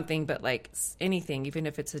or something, but like anything, even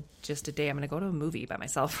if it's just a day, I'm going to go to a movie by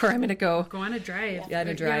myself, or I'm going to go on a drive. on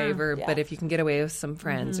a drive, Yeah. but if you can get away with some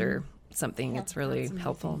friends or something, it's really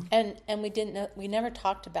helpful. And we never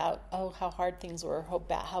talked about how hard things were,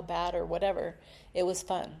 how bad or whatever. It was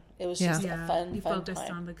fun. It was just a fun You fun focused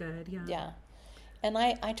time. on the good. Yeah. Yeah. And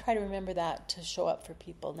I try to remember that, to show up for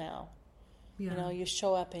people now. Yeah. You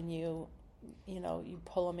show up and you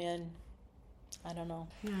pull them in. I don't know.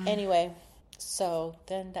 Yeah. Anyway, so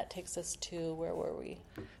then that takes us to, where were we?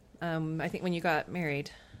 I think when you got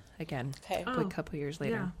married again, Okay. a couple years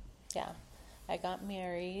later. Yeah. Yeah. I got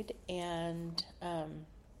married, and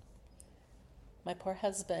my poor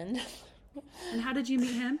husband. And how did you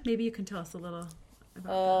meet him? Maybe you can tell us a little about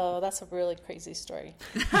Oh, that's a really crazy story.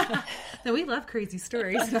 that. No, we love crazy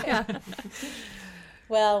stories. Yeah.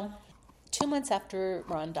 Well, 2 months after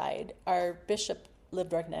Ron died, our bishop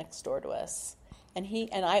lived right next door to us, and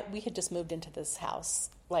we had just moved into this house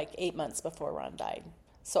like 8 months before Ron died.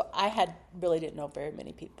 So really didn't know very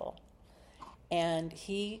many people. And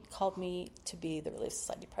he called me to be the Relief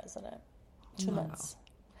Society president. 2 months.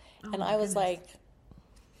 Oh, And my I was goodness.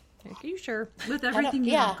 like, Are you sure? With everything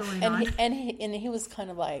you have going on. and he was kind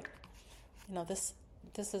of like, this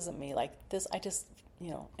isn't me. Like this, I just,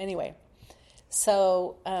 anyway.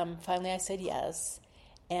 So finally I said yes,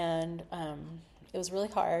 and it was really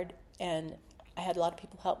hard, and I had a lot of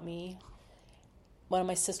people help me. one of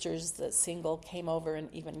my sisters that's single came over and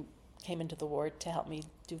even came into the ward to help me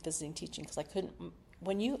do visiting teaching because I couldn't.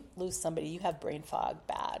 When you lose somebody, you have brain fog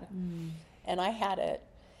bad, and I had it.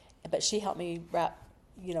 But she helped me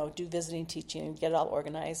do visiting teaching and get it all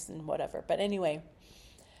organized and whatever. But anyway,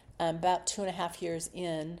 about 2.5 years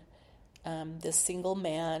in, this single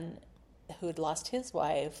man who had lost his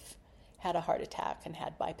wife had a heart attack and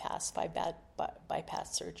had bypass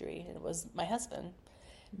surgery, and it was my husband.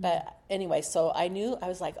 But anyway, so I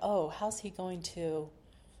was like, oh, how's he going to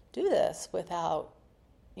do this without,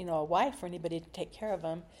 a wife or anybody to take care of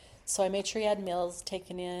him? So I made sure he had meals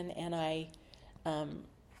taken in, and I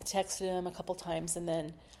texted him a couple times, and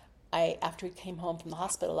then after he came home from the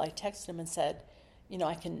hospital, I texted him and said,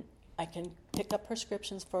 I can pick up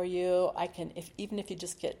prescriptions for you. I can, even if you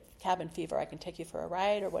just get cabin fever, I can take you for a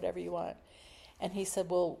ride or whatever you want. And he said,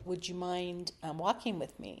 well, would you mind walking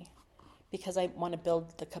with me? Because I want to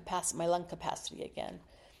build my lung capacity again.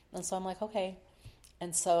 And so I'm like, okay.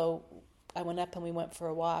 And so I went up and we went for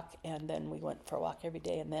a walk, and then we went for a walk every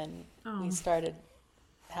day, and then we started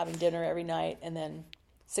having dinner every night, and then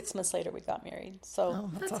 6 months later we got married. So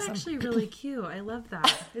that's awesome. Actually really cute. I love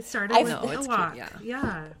that. It started with a walk. Cute,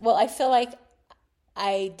 yeah. Well, I feel like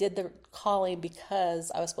I did the calling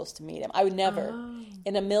because I was supposed to meet him. I would never,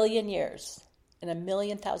 in a million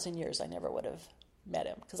thousand years, I never would have met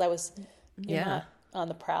him because I was not on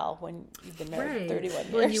the prowl when you've been married 31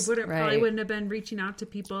 years. Well, you probably wouldn't have been reaching out to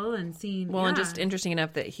people and seeing. Well, and just interesting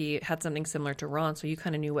enough that he had something similar to Ron, so you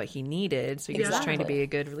kind of knew what he needed. So you're just trying to be a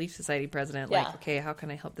good Relief Society president. Like, okay, how can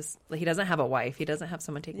I help this? Like, he doesn't have a wife. He doesn't have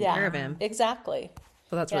someone taking care of him. Exactly.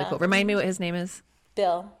 So that's really cool. Remind me what his name is.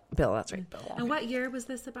 Bill. Bill, that's right. Bill. Yeah. And what year was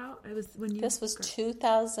this about? This was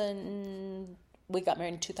 2000. We got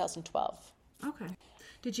married in 2012. Okay.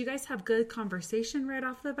 Did you guys have good conversation right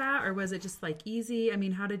off the bat, or was it just like easy? I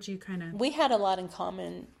mean, how did you kind of... We had a lot in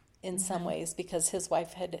common in some ways because his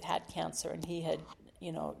wife had cancer and he had,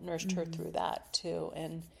 nursed her through that too,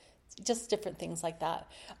 and just different things like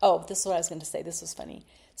that. Oh, this is what I was going to say. This was funny.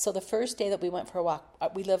 So the first day that we went for a walk,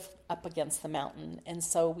 we live up against the mountain, and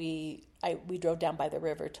so we drove down by the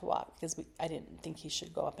river to walk because I didn't think he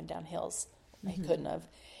should go up and down hills. He couldn't have.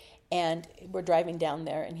 And we're driving down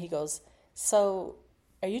there, and he goes, so...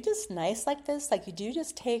 are you just nice like this? Like, do you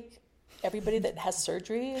just take everybody that has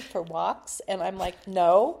surgery for walks? And I'm like,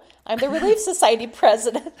 no, I'm the Relief Society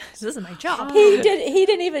president. This isn't my job. He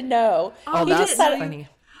didn't even know. Oh, he that's funny.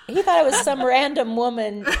 He thought it was some random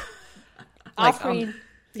woman offering.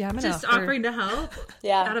 Offering to help.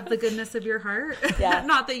 Yeah. Out of the goodness of your heart. Yeah.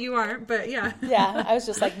 Not that you aren't, but yeah. Yeah. I was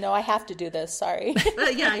just like, no, I have to do this. Sorry.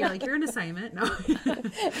 Yeah. You're like, you're an assignment. No.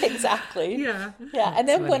 Exactly. Yeah. Yeah. And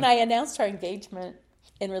then when I announced our engagement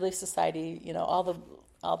in Relief Society, all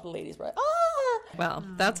the ladies were like, ah. Well,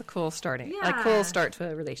 that's a cool starting. Yeah. A cool start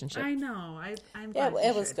to a relationship. I know. I'm glad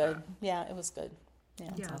it was good. That. Yeah, it was good.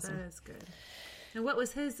 Yeah, awesome. That is good. And what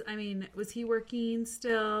was his, was he working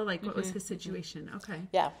still? Like, what was his situation? Okay.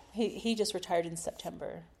 Yeah, he just retired in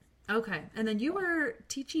September. Okay. And then you were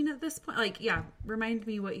teaching at this point? Like, remind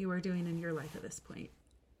me what you were doing in your life at this point.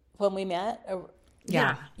 When we met?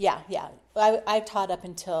 Yeah. I taught up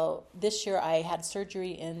until this year. I had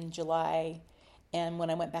surgery in July, and when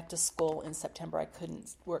I went back to school in September, I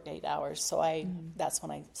couldn't work 8 hours, so that's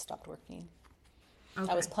when I stopped working.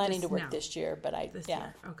 Okay. I was planning to work this year, but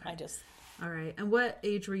year. Okay. All right. And what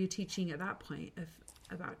age were you teaching at that point? If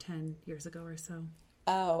about 10 years ago or so?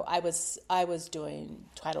 Oh, I was doing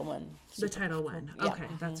Title I. The Title I. Okay,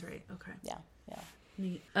 that's right. Okay. Yeah.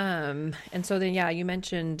 Neat. And so then, you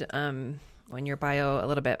mentioned in your bio a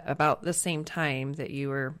little bit about the same time that you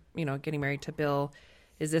were, getting married to Bill.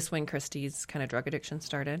 Is this when Christy's kind of drug addiction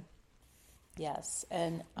started? Yes,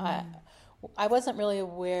 and I wasn't really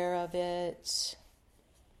aware of it.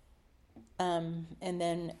 And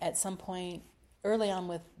then at some point, early on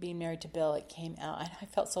with being married to Bill, it came out. I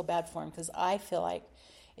felt so bad for him because I feel like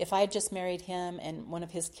if I had just married him and one of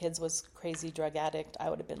his kids was crazy drug addict, I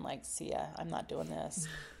would have been like, see ya, I'm not doing this.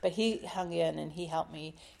 But he hung in and he helped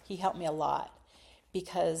me. He helped me a lot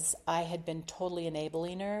because I had been totally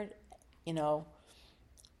enabling her,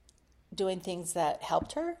 doing things that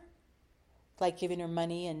helped her, like giving her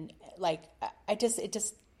money, and like it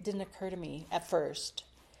just didn't occur to me at first.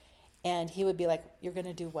 And he would be like, you're going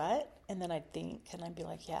to do what? And then I'd think, and I'd be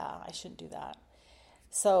like, yeah, I shouldn't do that.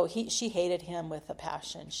 So she hated him with a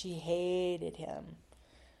passion. She hated him.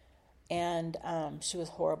 And she was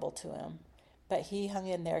horrible to him. But he hung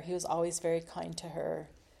in there. He was always very kind to her.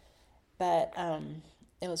 But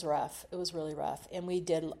it was rough. It was really rough. And we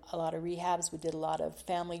did a lot of rehabs. We did a lot of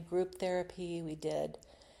family group therapy. We did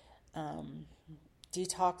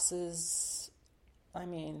detoxes. I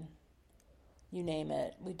mean, you name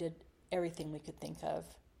it. We did everything we could think of.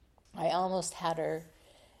 I almost had her.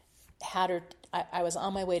 I was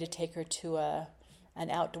on my way to take her to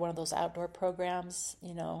one of those outdoor programs.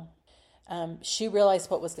 She realized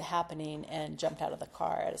what was happening and jumped out of the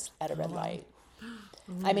car at a red light.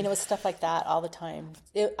 I mean, it was stuff like that all the time.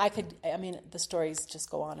 The stories just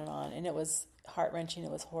go on, and it was heart-wrenching.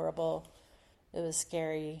 It was horrible. It was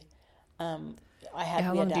scary.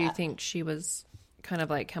 How long do you think she was kind of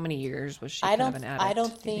like, how many years was she kind of an addict? I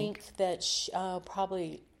don't think that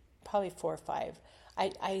probably 4 or 5.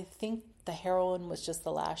 I think the heroin was just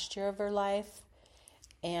the last year of her life.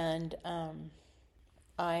 And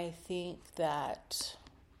I think that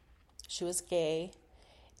she was gay.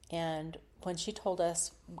 And when she told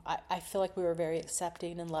us, I feel like we were very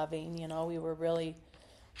accepting and loving. We were really,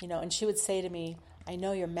 and she would say to me, I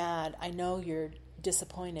know you're mad. I know you're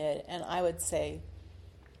disappointed. And I would say,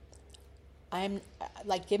 I'm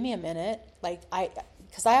like, give me a minute.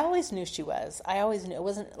 Because I always knew she was. I always knew. It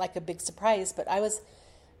wasn't like a big surprise, but I was,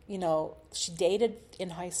 she dated in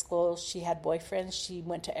high school. She had boyfriends. She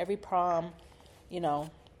went to every prom,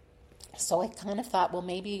 So I kind of thought, well,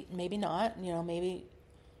 maybe not. Maybe,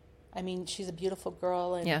 she's a beautiful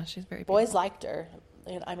girl. And yeah, she's very boys beautiful. liked her.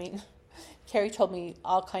 And Carrie told me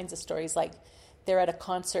all kinds of stories. Like they're at a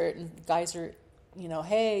concert and guys are,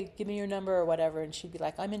 hey, give me your number or whatever. And she'd be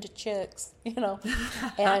like, I'm into chicks,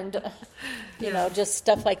 and, just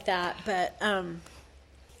stuff like that. But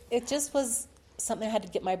it just was something I had to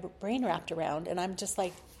get my brain wrapped around. And I'm just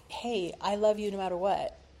like, hey, I love you no matter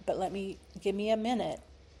what. But give me a minute.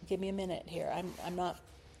 Give me a minute here. I'm not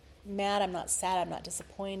mad. I'm not sad. I'm not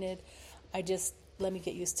disappointed. Let me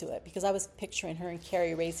get used to it. Because I was picturing her and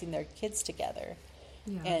Carrie raising their kids together.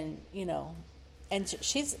 Yeah. And, and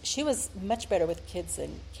she was much better with kids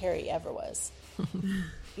than Carrie ever was.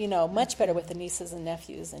 Much better with the nieces and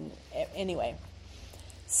nephews. And anyway,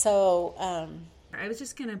 so I was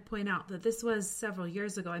just going to point out that this was several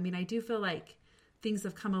years ago. I do feel like things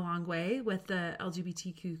have come a long way with the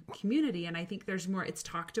LGBTQ community, and I think there's more. It's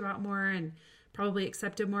talked about more and probably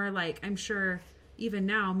accepted more. Like, I'm sure even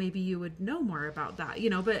now, maybe you would know more about that.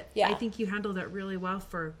 But yeah. I think you handled it really well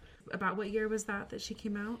for. About what year was that she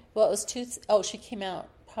came out? Well, it was she came out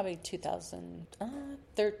probably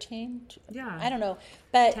 2013. Yeah. I don't know.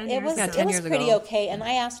 But it was pretty ago. Okay. And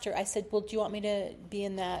I asked her, I said, well, do you want me to be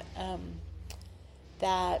in that,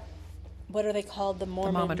 what are they called? The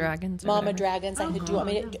Mormon. The Mama Dragons. Mama Dragons. I said, do you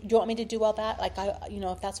want me to do all that? Like,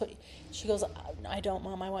 if that's what, she goes, I don't,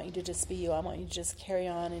 Mom, I want you to just be you. I want you to just carry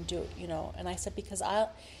on and do it, And I said, because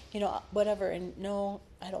whatever. And no,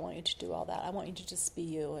 I don't want you to do all that. I want you to just be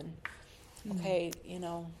you. And okay,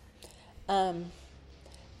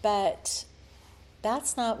 but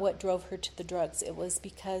that's not what drove her to the drugs. It was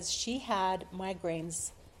because she had monthly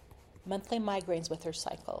migraines with her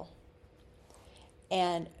cycle,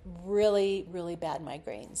 and really, really bad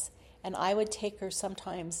migraines. And I would take her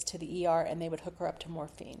sometimes to the ER, and they would hook her up to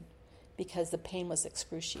morphine because the pain was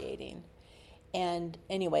excruciating. And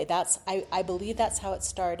anyway, I believe that's how it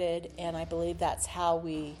started, and I believe that's how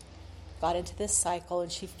we got into this cycle. And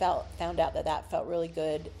she found out that felt really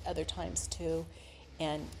good other times too,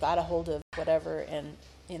 and got a hold of whatever. And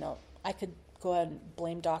I could go ahead and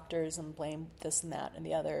blame doctors and blame this and that and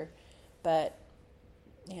the other, but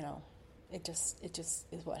it just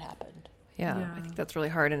is what happened. Yeah, I think that's really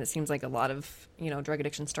hard, and it seems like a lot of drug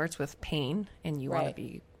addiction starts with pain, and you want to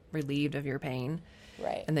be relieved of your pain.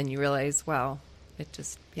 Right. And then you realize, wow,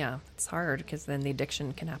 it's hard because then the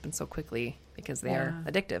addiction can happen so quickly because they are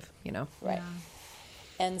addictive, Right. Yeah.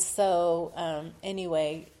 And so,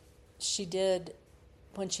 anyway, she did,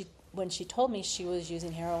 when she told me she was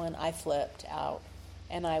using heroin, I flipped out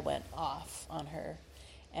and I went off on her.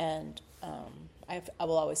 And I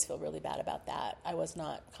will always feel really bad about that. I was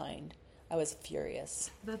not kind. I was furious.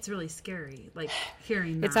 That's really scary, like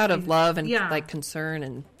hearing that. It's out of love and like concern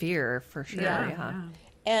and fear for sure. Yeah.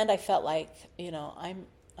 And I felt like, I'm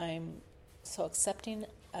so accepting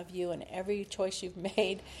of you and every choice you've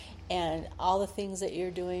made and all the things that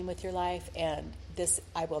you're doing with your life, and this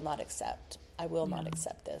I will not accept. I will not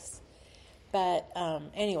accept this. But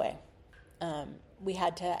anyway, we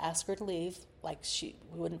had to ask her to leave. Like we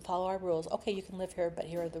wouldn't follow our rules. Okay, you can live here, but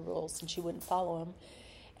here are the rules, and she wouldn't follow them.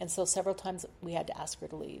 And so several times we had to ask her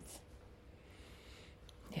to leave.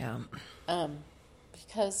 Yeah.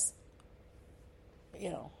 Because,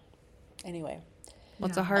 anyway. Well,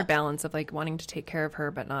 it's a hard balance of like wanting to take care of her,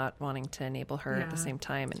 but not wanting to enable her at the same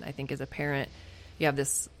time. And I think as a parent, you have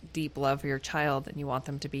this deep love for your child and you want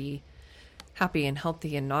them to be happy and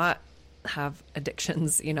healthy and not have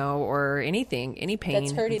addictions, or anything, any pain.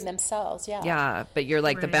 That's hurting themselves, yeah. Yeah, but you're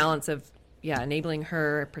like the Right. balance of, enabling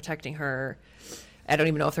her, protecting her. I don't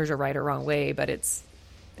even know if there's a right or wrong way, but it's,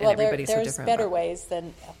 and Well, everybody's so there's different. better but- ways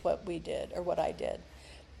than what we did or what I did.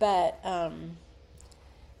 But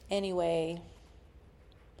anyway,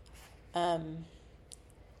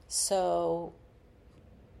 so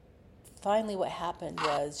finally what happened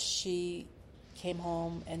was she came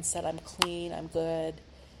home and said, I'm clean, I'm good,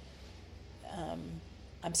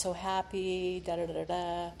 I'm so happy,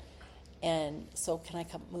 da-da-da-da-da, and so can I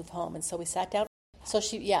come move home? And so we sat down. So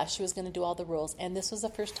she was going to do all the rules, and this was the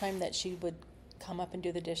first time that she would come up and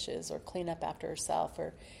do the dishes or clean up after herself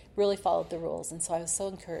or really followed the rules. And so I was so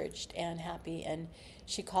encouraged and happy, and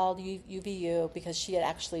she called UVU because she had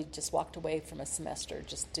actually just walked away from a semester,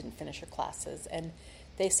 just didn't finish her classes, and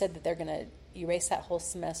they said that they're going to erase that whole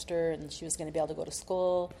semester and she was going to be able to go to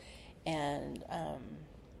school. And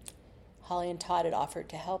Holly and Todd had offered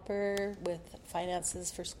to help her with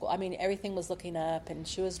finances for school. I mean, everything was looking up, and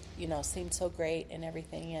she was, seemed so great and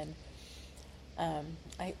everything. And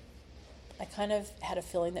I kind of had a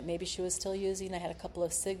feeling that maybe she was still using. I had a couple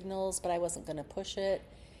of signals, but I wasn't going to push it.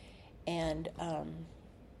 And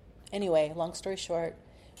anyway, long story short,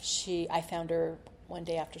 I found her one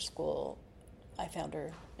day after school. I found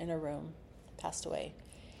her in her room, passed away.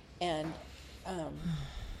 And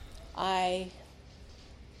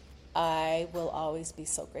I will always be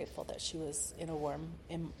so grateful that she was in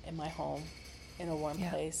my home, in a warm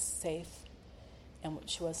place, safe, and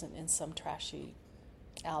she wasn't in some trashy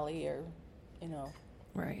alley or,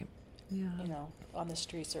 Right. Yeah. On the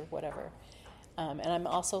streets or whatever. And I'm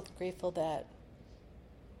also grateful that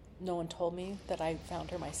no one told me that I found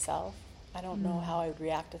her myself. I don't know how I would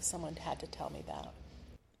react if someone had to tell me that.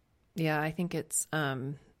 Yeah, I think it's,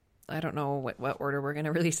 I don't know what order we're going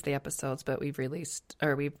to release the episodes, but we've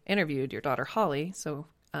interviewed your daughter, Holly, so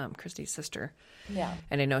Christy's sister. Yeah.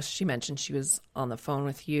 And I know she mentioned she was on the phone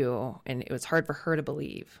with you, and it was hard for her to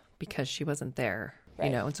believe because she wasn't there,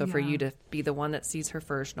 Right. and so for you to be the one that sees her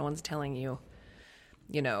first, no one's telling you,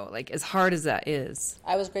 like as hard as that is.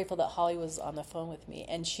 I was grateful that Holly was on the phone with me,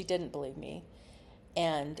 and she didn't believe me.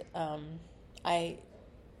 And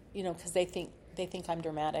because they think I'm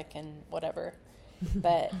dramatic and whatever,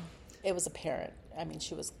 but it was apparent. I mean,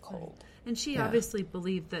 she was cold. And she obviously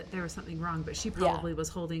believed that there was something wrong, but she probably was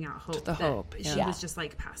holding out hope. The that hope, she yeah. was just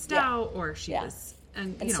like passed out, or she was,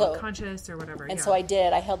 so, conscious or whatever. And so I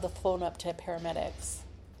did. I held the phone up to paramedics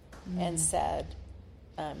and said,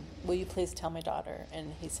 will you please tell my daughter?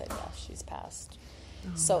 And he said, yes, she's passed.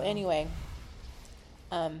 So anyway,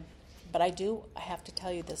 but I have to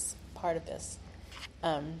tell you this part of this.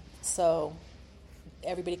 So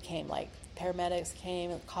everybody came, like paramedics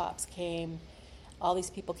came, cops came, all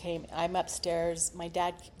these people came. I'm upstairs. My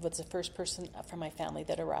dad was the first person from my family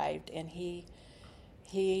that arrived, and he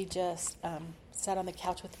just sat on the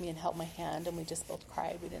couch with me and held my hand, and we just both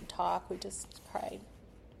cried. We didn't talk. We just cried.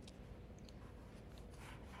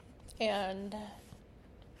 And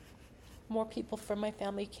more people from my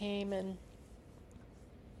family came, and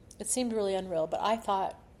it seemed really unreal. But I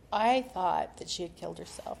thought that she had killed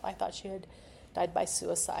herself. I thought she had died by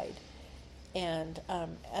suicide. And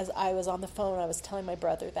as I was on the phone, I was telling my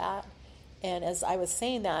brother that. And as I was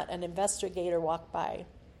saying that, an investigator walked by.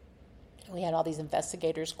 We had all these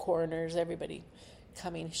investigators, coroners, everybody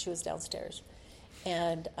coming. She was downstairs.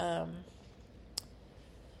 And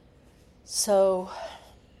so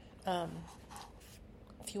a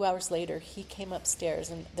few hours later, he came upstairs.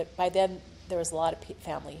 And by then, there was a lot of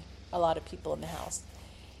a lot of people in the house.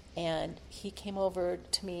 And he came over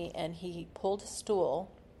to me, and he pulled a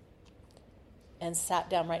stool and sat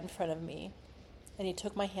down right in front of me. And he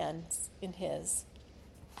took my hands in his.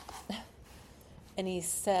 And he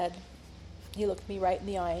said, he looked me right in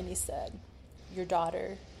the eye, and he said, your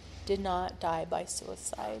daughter did not die by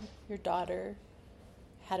suicide. Your daughter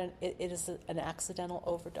had it is an accidental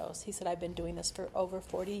overdose. He said, I've been doing this for over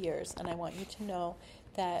 40 years, and I want you to know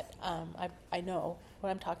that I know what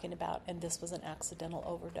I'm talking about, and this was an accidental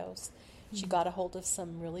overdose. Mm-hmm. She got a hold of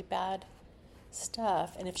some really bad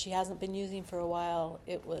stuff, and if she hasn't been using for a while,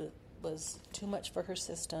 it was too much for her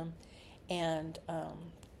system, and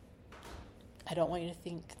I don't want you to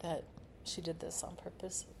think that she did this on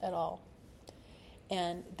purpose at all.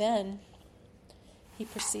 And then he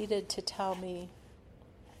proceeded to tell me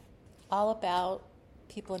all about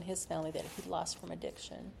people in his family that he'd lost from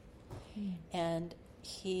addiction. And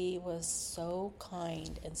he was so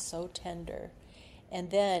kind and so tender.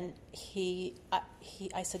 And then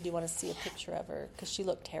I said, do you want to see a picture of her? Because she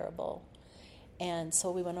looked terrible. And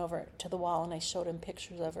so we went over to the wall, and I showed him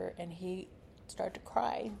pictures of her, and he started to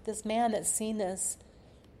cry. This man that's seen this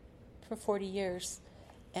for 40 years,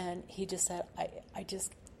 and he just said,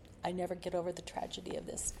 I never get over the tragedy of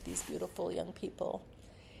these beautiful young people.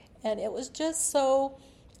 And it was just so,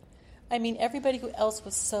 I mean, everybody else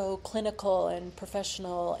was so clinical and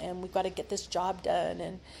professional, and we've got to get this job done,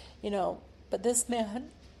 and, you know, but this man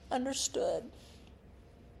understood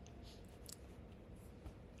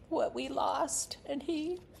what we lost, and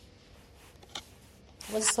he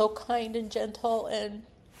was so kind and gentle and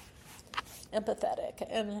empathetic,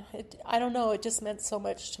 and I don't know, it just meant so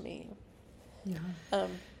much to me. Yeah.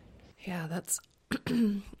 Yeah, that's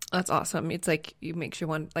that's awesome. It's like it makes you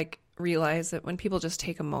want like realize that when people just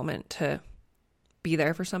take a moment to be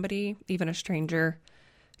there for somebody, even a stranger,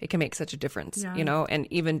 it can make such a difference, Yeah. you know,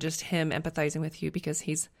 and even just him empathizing with you because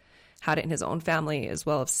he's had it in his own family as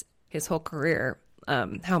well as his whole career,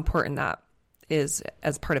 how important that is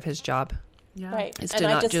as part of his job. Yeah. Right. Is And to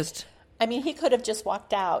I not just, I mean, he could have just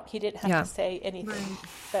walked out. He didn't have Yeah. to say anything. Right.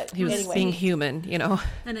 But He was anyway. being human, you know.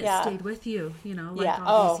 And it Yeah. stayed with you, you know, like Yeah.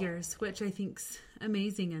 all Oh. these years, which I think's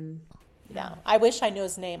amazing. And Yeah. I wish I knew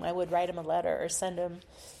his name. I would write him a letter or send him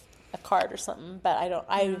a card or something, but I don't.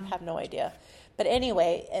 I have no idea. But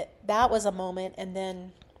anyway, that was a moment. And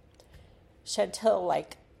then Chantel,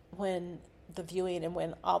 like when the viewing and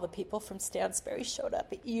when all the people from Stansbury showed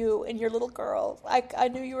up, you and your little girl, I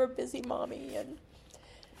knew you were a busy mommy, and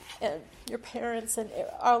your parents and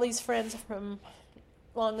all these friends from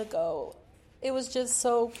long ago. It was just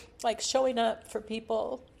so, like, showing up for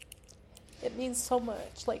people. It means so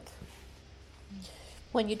much. Like,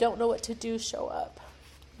 when you don't know what to do, show up.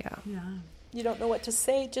 Yeah. yeah. You don't know what to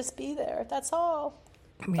say, just be there. That's all.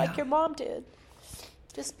 Yeah. Like your mom did.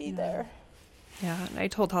 Just be there. Yeah, and I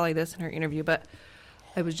told Holly this in her interview, but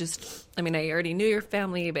I was just, I mean, I already knew your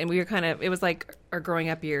family, and we were kind of, it was like our growing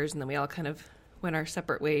up years, and then we all kind of went our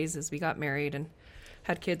separate ways as we got married and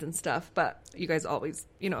had kids and stuff, but you guys always,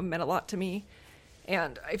 you know, meant a lot to me.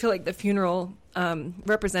 And I feel like the funeral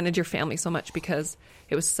represented your family so much because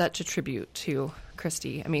it was such a tribute to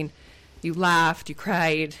Christy. I mean, you laughed, you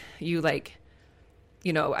cried, you like,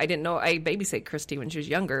 you know, I didn't know, I babysat Christy when she was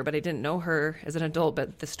younger, but I didn't know her as an adult.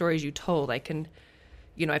 But the stories you told, I can,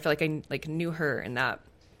 you know, I feel like I like knew her in that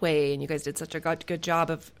way. And you guys did such a good job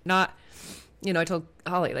of not, you know, I told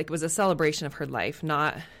Holly, like, it was a celebration of her life,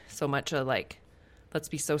 not so much a like, let's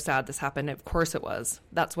be so sad this happened. Of course it was.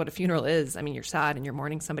 That's what a funeral is. I mean, you're sad and you're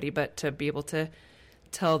mourning somebody, but to be able to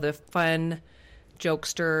tell the fun,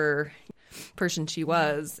 jokester person she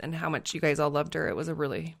was and how much you guys all loved her, it was a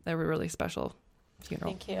really special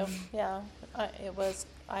funeral. Thank you. Yeah. I was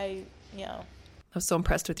so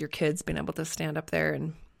impressed with your kids being able to stand up there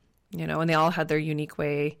and, you know, and they all had their unique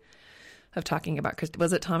way of talking about Christy.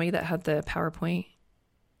 Was it Tommy that had the PowerPoint?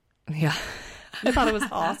 Yeah. I thought it was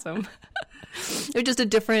awesome. It was just a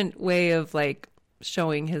different way of like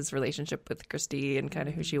showing his relationship with Christy and kind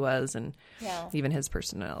of who she was and even his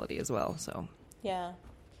personality as well. So Yeah.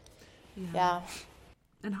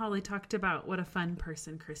 And Holly talked about what a fun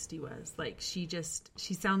person Christy was. Like, she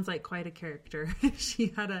sounds like quite a character.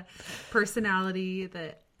 She had a personality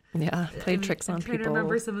that... played tricks on people. I'm trying to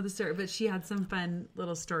remember some of the story, but she had some fun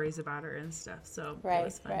little stories about her and stuff. So it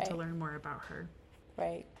was fun to learn more about her.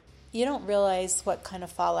 Right. You don't realize what kind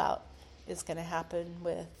of fallout is going to happen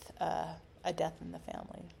with a death in the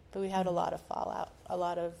family. But we had a lot of fallout, a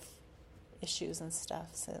lot of issues and stuff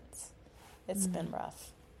since. It's been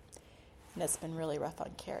rough. And it's been really rough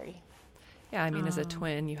on Carrie. Yeah, I mean, as a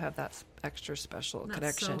twin, you have that extra special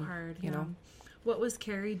connection. That's so hard, you know. What was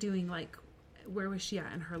Carrie doing, like, where was she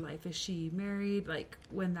at in her life? Is she married, like,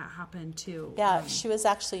 when that happened, too? Yeah, she was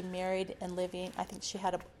actually married and living. I think she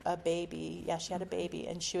had a baby. Yeah, she had a baby,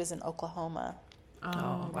 and she was in Oklahoma.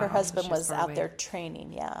 Oh, Her husband She's was far out away. there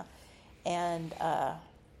training, and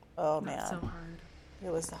That's man, so hard. it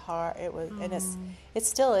was hard. It was, and it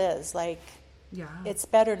still is. Like, Yeah. it's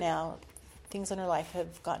better now. Things in her life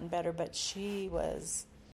have gotten better, but she was.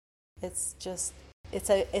 It's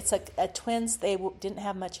a twins. They didn't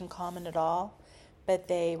have much in common at all, but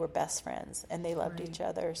they were best friends and they loved each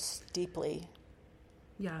other deeply.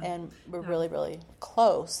 Yeah. And were really, really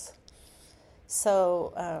close.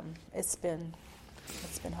 So it's been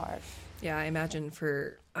hard. Yeah, I imagine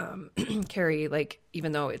for Carrie, like,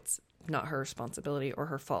 even though it's not her responsibility or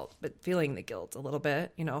her fault, but feeling the guilt a little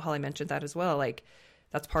bit, you know, Holly mentioned that as well. Like,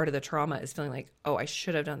 that's part of the trauma is feeling like, oh, I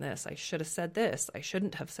should have done this. I should have said this. I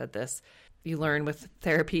shouldn't have said this. You learn with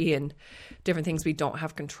therapy and different things we don't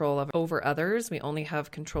have control of over others. We only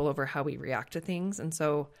have control over how we react to things. And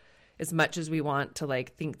so as much as we want to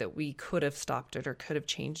like think that we could have stopped it or could have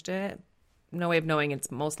changed it, no way of knowing.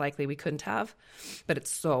 It's most likely we couldn't have, but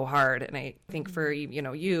it's so hard. And I think for, you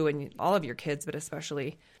know, you and all of your kids, but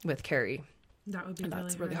especially with Carrie, that would be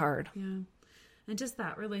that's really hard. Yeah. And just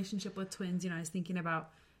that relationship with twins, you know, I was thinking about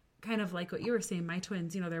kind of like what you were saying, my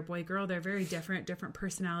twins, you know, they're boy, girl, they're very different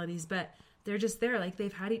personalities, but they're just there. Like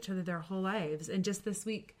they've had each other their whole lives. And just this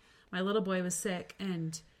week, my little boy was sick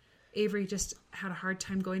and Avery just had a hard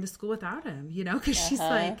time going to school without him, you know, because she's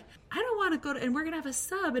like, I don't want to go to, and we're going to have a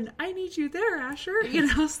sub and I need you there, Asher, you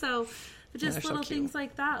know, so just little things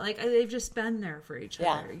like that. Like they've just been there for each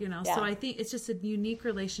other, you know, so I think it's just a unique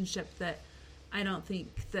relationship that I don't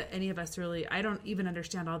think that any of us really, I don't even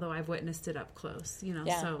understand, although I've witnessed it up close, you know,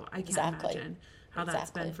 so I can't imagine how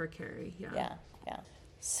that's been for Carrie. Yeah.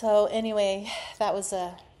 So anyway, that was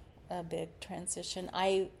a big transition.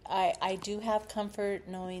 I do have comfort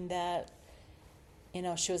knowing that, you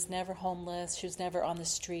know, she was never homeless. She was never on the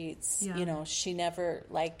streets. You know, she never,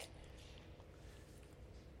 like,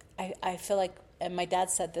 I feel like, and my dad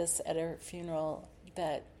said this at her funeral,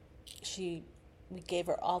 that we gave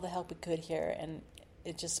her all the help we could here, and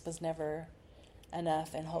it just was never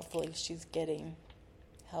enough, and hopefully she's getting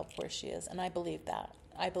help where she is. And I believe that.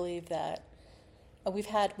 I believe that we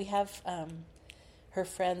have her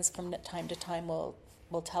friends from time to time will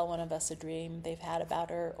tell one of us a dream they've had about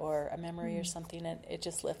her or a memory or something, and it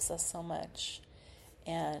just lifts us so much,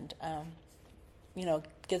 and you know,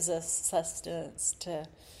 gives us sustenance to,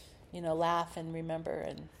 you know, laugh and remember,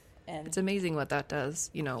 and it's amazing what that does,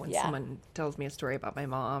 you know, when someone tells me a story about my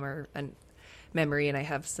mom or a memory, and I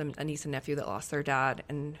have a niece and nephew that lost their dad,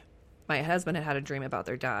 and my husband had a dream about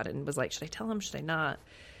their dad and was like, should I tell him, should I not?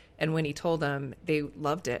 And when he told them, they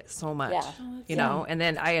loved it so much, you know, and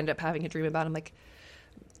then I ended up having a dream about him like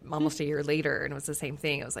almost a year later, and it was the same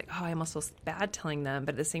thing. I was like, oh, I almost feel bad telling them,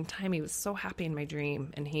 but at the same time, he was so happy in my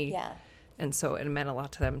dream, and and so it meant a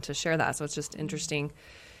lot to them to share that. So it's just interesting.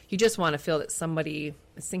 You just want to feel that somebody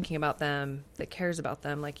is thinking about them, that cares about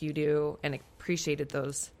them like you do, and appreciated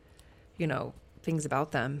those, you know, things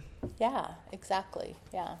about them. Yeah, exactly.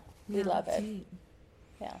 Yeah, we love it. Neat.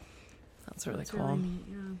 Yeah, that's really cool. Really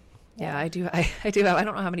neat, Yeah, I do. I do have. I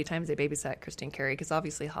don't know how many times I babysat Christy and Carrie, because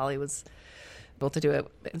obviously Holly was able to do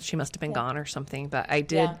it. She must have been gone or something. But I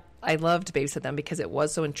did. Yeah. I loved to babysit them because it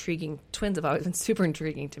was so intriguing. Twins have always been super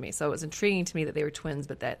intriguing to me. So it was intriguing to me that they were twins,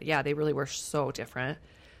 but that they really were so different.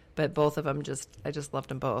 But both of them I just loved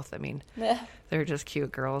them both. I mean, they're just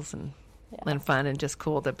cute girls and fun and just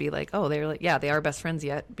cool to be like, oh, they're like, they are best friends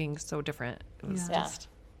yet being so different. It was just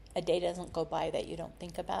a day doesn't go by that you don't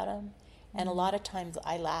think about them. And a lot of times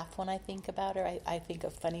I laugh when I think about her. I think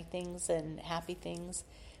of funny things and happy things.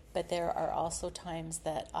 But there are also times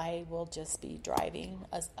that I will just be driving,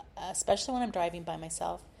 especially when I'm driving by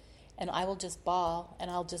myself, and I will just bawl,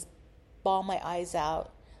 and I'll just bawl my eyes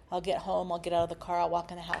out. I'll get home, I'll get out of the car, I'll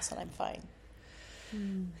walk in the house, and I'm fine. Yeah,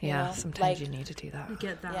 you know? sometimes you need to do that. I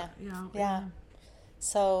get that. Yeah.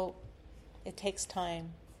 So it takes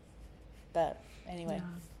time. But anyway.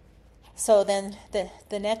 Yeah. So then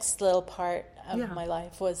the next little part of my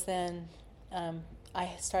life was then I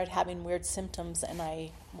started having weird symptoms, and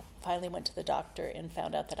I finally went to the doctor and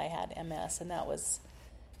found out that I had MS, and that was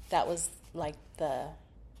like the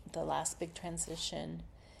last big transition,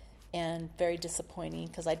 and very disappointing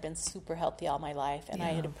because I'd been super healthy all my life, and I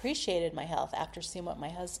had appreciated my health after seeing what my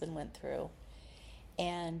husband went through,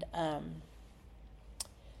 and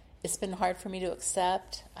it's been hard for me to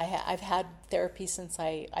accept. I've had therapy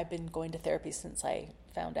I've been going to therapy since I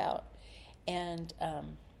found out, and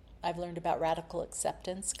I've learned about radical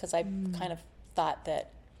acceptance because I kind of thought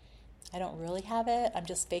that I don't really have it. I'm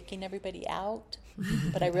just faking everybody out,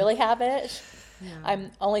 but I really have it. Yeah.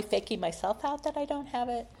 I'm only faking myself out that I don't have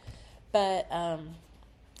it. But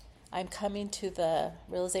I'm coming to the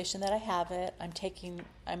realization that I have it.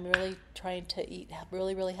 I'm really trying to eat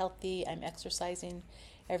really, really healthy. I'm exercising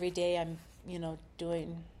every day. I'm,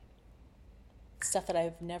 doing stuff that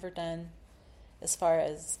I've never done as far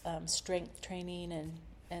as strength training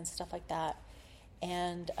and stuff like that.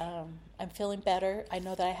 And I'm feeling better. I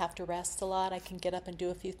know that I have to rest a lot. I can get up and do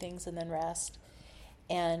a few things and then rest.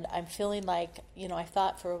 And I'm feeling like, I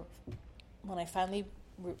thought when I finally,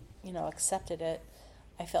 accepted it,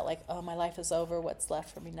 I felt like, oh, my life is over. What's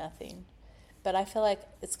left for me? Nothing. But I feel like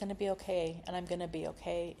it's going to be okay, and I'm going to be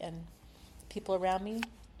okay. And people around me,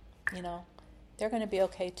 they're going to be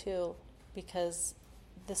okay too, because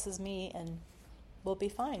this is me, and we'll be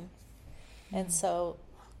fine. Mm-hmm. And so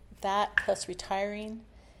that plus retiring,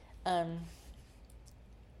 I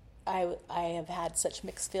have had such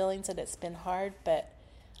mixed feelings, and it's been hard, but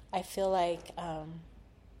I feel like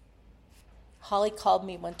Holly called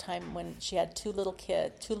me one time when she had two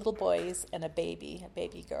little boys and a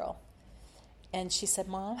baby girl. And she said,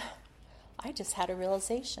 Mom, I just had a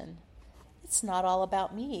realization. It's not all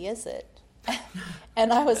about me, is it?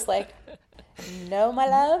 And I was like, no, my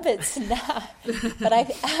love, it's not. But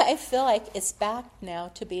I feel like it's back now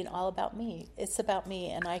to being all about me. It's about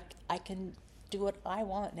me, and I can do what I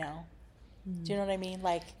want now. Do you know what I mean?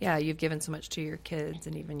 Like, yeah, you've given so much to your kids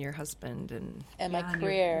and even your husband and my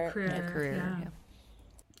career. Your career.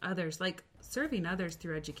 Yeah. Others, like serving others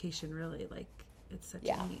through education, really, like it's such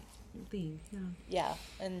a neat thing. Yeah,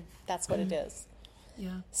 and that's what it is.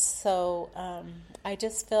 Yeah. So I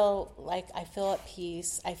just feel like I feel at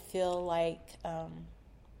peace. I feel like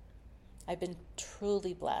I've been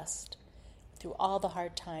truly blessed through all the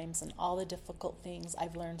hard times and all the difficult things.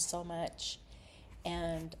 I've learned so much,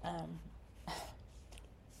 and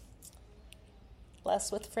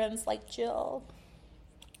blessed with friends like Jill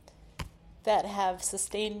that have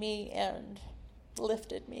sustained me and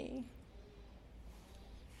lifted me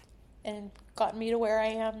and gotten me to where I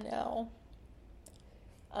am now.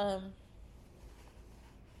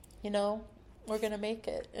 You know, we're going to make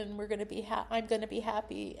it, and we're going to be I'm going to be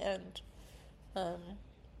happy, and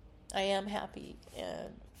I am happy,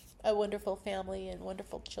 and a wonderful family and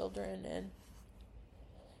wonderful children, and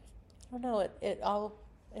I don't know, it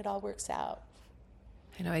all works out.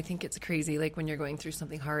 I know, I think it's crazy. Like when you're going through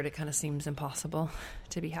something hard, it kind of seems impossible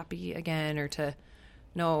to be happy again or to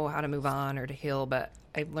know how to move on or to heal. But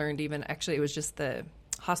I've learned actually, it was just the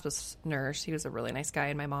hospice nurse. He was a really nice guy,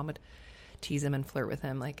 and my mom would tease him and flirt with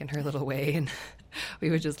him like in her little way, and we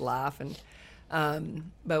would just laugh.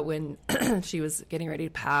 And but when she was getting ready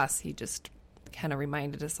to pass, he just kind of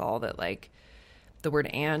reminded us all that like the word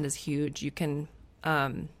 "and" is huge. You can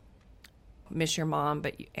miss your mom,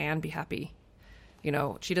 and be happy. You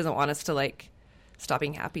know, she doesn't want us to like stop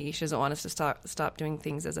being happy. She doesn't want us to stop doing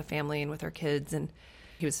things as a family and with our kids. And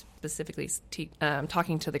he was specifically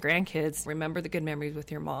talking to the grandkids. Remember the good memories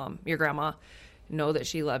with your mom, your grandma. Know that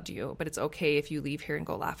she loved you, but it's okay if you leave here and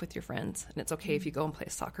go laugh with your friends. And it's okay if you go and play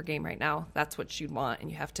a soccer game right now. That's what you'd want.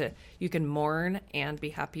 And you can mourn and be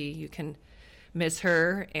happy. You can miss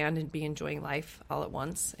her and be enjoying life all at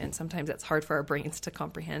once. And sometimes that's hard for our brains to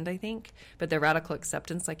comprehend, I think. But the radical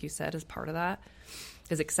acceptance, like you said, is part of that,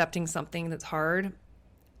 is accepting something that's hard.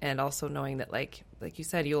 And also knowing that, like you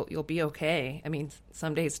said, you'll be okay. I mean,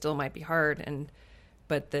 some days still might be hard,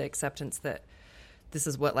 but the acceptance that this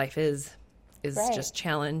is what life is right. Just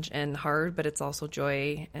challenge and hard, but it's also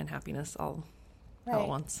joy and happiness all at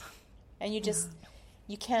once. And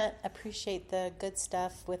you can't appreciate the good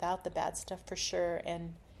stuff without the bad stuff, for sure.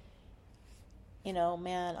 And you know,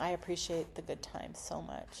 man, I appreciate the good times so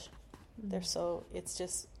much. It's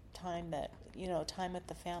just time time with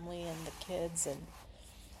the family and the kids, and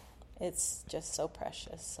it's just so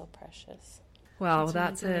precious, so precious. Well,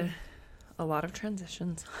 that's really a lot of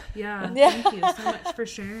transitions. Yeah. Thank you so much for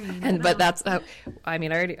sharing. But that's, I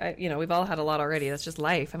mean, we've all had a lot already. That's just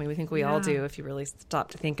life. I mean, we think we all do if you really stop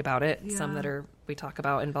to think about it. Yeah. Some that we talk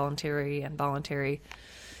about involuntary and voluntary.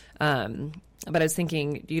 But I was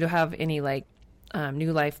thinking, do you have any like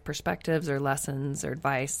new life perspectives or lessons or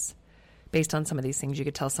advice based on some of these things you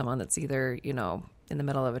could tell someone that's either, you know, in the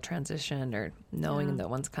middle of a transition or knowing that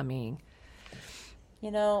one's coming? You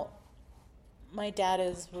know, my dad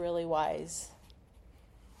is really wise.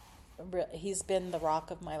 He's been the rock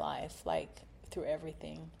of my life, like through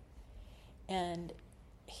everything. And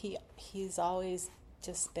he's always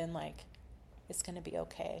just been like, it's going to be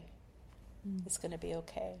okay. It's going to be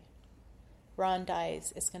okay. Ron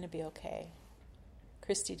dies, it's going to be okay.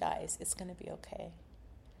 Christy dies, it's going to be okay.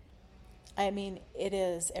 I mean,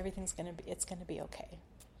 it's going to be okay.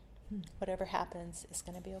 Whatever happens, it's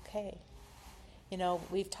going to be okay. You know,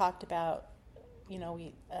 we've talked about, you know,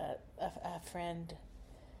 a friend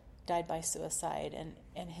died by suicide,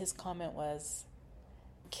 and his comment was,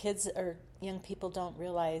 kids or young people don't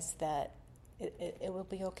realize that it will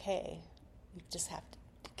be okay. You just have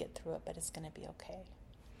to get through it, but it's going to be okay.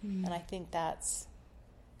 And I think that's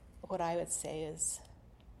what I would say is,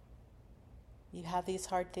 you have these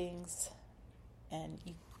hard things, and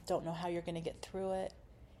you don't know how you're going to get through it,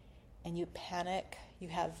 and you panic, you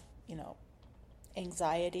have, you know,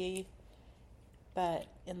 anxiety, but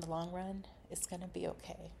in the long run, it's going to be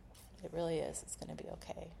okay. It really is. It's going to be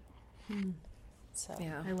okay. So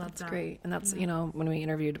yeah, I love that's that. great. And that's, you know, when we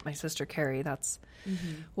interviewed my sister Carrie, that's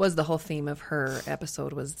was the whole theme of her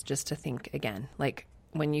episode, was just to think again. Like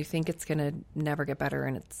when you think it's going to never get better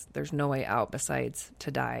and there's no way out besides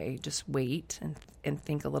to die, just wait and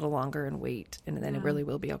think a little longer and wait, and then it really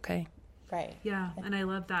will be okay. Right. Yeah, and I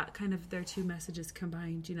love that kind of their two messages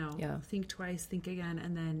combined, Yeah. Think twice, think again,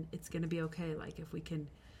 and then it's going to be okay. Like if we can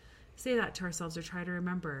say that to ourselves or try to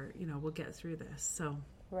remember, we'll get through this. So,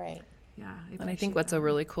 Right. yeah. And I think what's a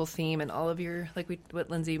really cool theme in all of your, what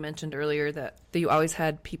Lindsay mentioned earlier, that you always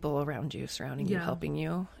had people around you, surrounding you, helping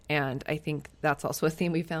you. And I think that's also a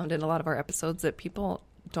theme we found in a lot of our episodes, that people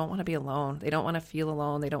don't want to be alone. They don't want to feel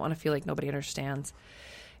alone. They don't want to feel like nobody understands.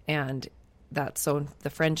 And so the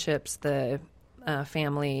friendships, the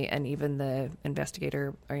family, and even the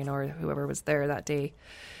investigator or whoever was there that day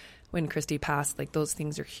when Christy passed, like those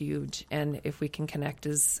things are huge. And if we can connect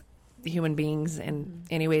as human beings in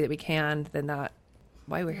any way that we can, then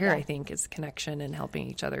why we're here, I think, is connection and helping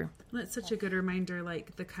each other. Well, it's such a good reminder,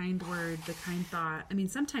 like the kind word, the kind thought. I mean,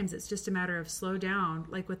 sometimes it's just a matter of slow down,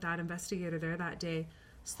 like with that investigator there that day,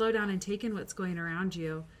 slow down and take in what's going around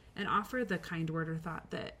you and offer the kind word or thought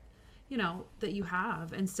that, that you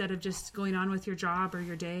have, instead of just going on with your job or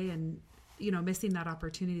your day and, missing that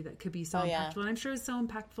opportunity that could be so impactful. And I'm sure it's so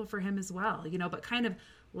impactful for him as well, but kind of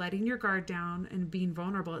letting your guard down and being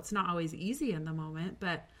vulnerable. It's not always easy in the moment,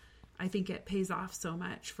 but I think it pays off so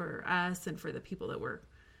much for us and for the people that we're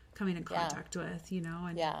coming in contact with,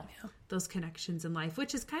 and those connections in life,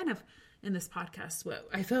 which is kind of in this podcast what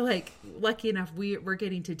I feel like lucky enough we're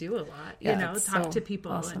getting to do a lot, talk to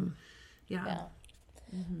people. Awesome. And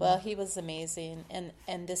Mm-hmm. Well, he was amazing.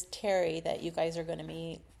 And this Terry that you guys are going to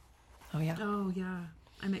meet. Oh, yeah. Oh, yeah.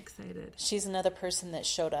 I'm excited. She's another person that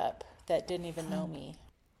showed up that didn't even know me.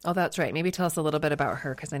 Oh, that's right. Maybe tell us a little bit about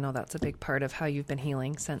her, because I know that's a big part of how you've been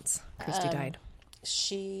healing since Christy died.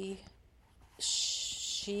 She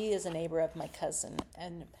is a neighbor of my cousin,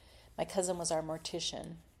 and my cousin was our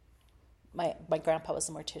mortician. My grandpa was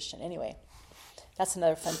a mortician. Anyway, that's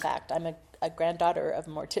another fun fact. I'm a granddaughter of a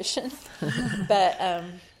mortician. But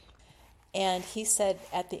and he said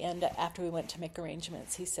at the end, after we went to make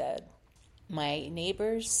arrangements, he said, my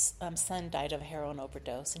neighbor's son died of a heroin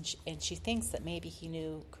overdose, and she thinks that maybe he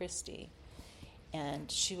knew Christy,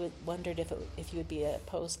 and she wondered if you would be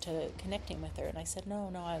opposed to connecting with her. And I said,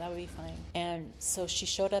 no, that would be fine. And so she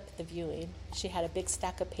showed up at the viewing. She had a big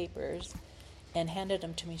stack of papers and handed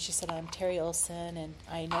them to me. She said, I'm Terry Olson, and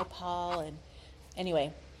I know Paul. And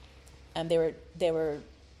anyway, they were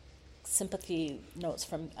sympathy notes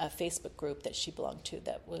from a Facebook group that she belonged to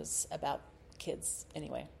that was about kids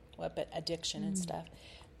anyway. But addiction and stuff.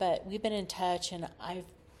 But we've been in touch, and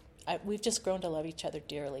we've just grown to love each other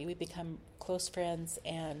dearly. We've become close friends,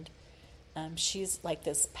 and she's like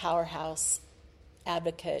this powerhouse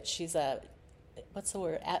advocate. She's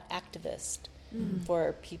activist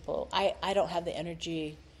for people. I don't have the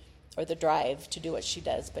energy or the drive to do what she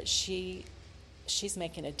does, but she's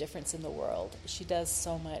making a difference in the world. She does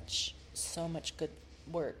so much good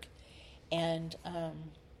work, and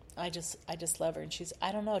I just love her, and she's,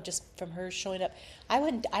 I don't know, just from her showing up, I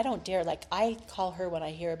don't dare, like, I call her when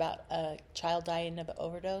I hear about a child dying of an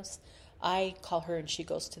overdose. I call her and she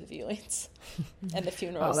goes to the viewings and the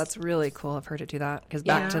funerals. Oh, that's really cool of her to do that, because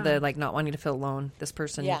back to the not wanting to feel alone, this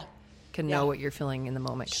person can know what you're feeling in the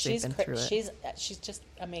moment because they've been through it. She's just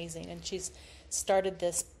amazing, and she's started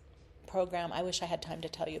this program. I wish I had time to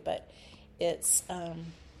tell you, but it's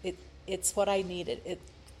what I needed.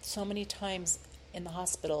 So many times in the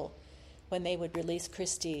hospital, when they would release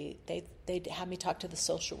Christy, they'd have me talk to the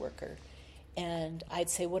social worker, and I'd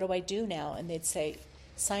say, what do I do now? And they'd say,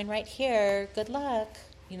 sign right here, good luck.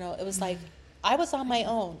 It was like I was on my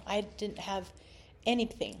own. I didn't have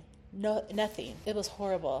anything, nothing. It was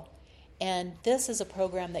horrible. And this is a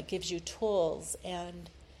program that gives you tools and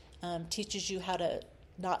teaches you how to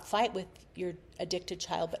not fight with your addicted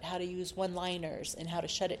child, but how to use one-liners and how to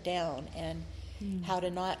shut it down, and how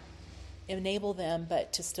to not enable them,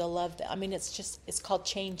 but to still love them. I mean, it's called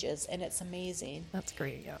Changes, and it's amazing. That's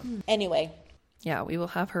great. Yeah. Anyway. Yeah, we will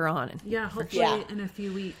have her on. Hopefully in a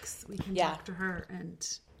few weeks we can talk to her, and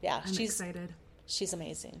I'm excited. She's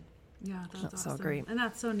amazing. Yeah, that's awesome. So great. And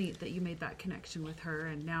that's so neat that you made that connection with her,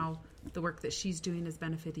 and now the work that she's doing is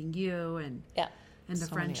benefiting you and the so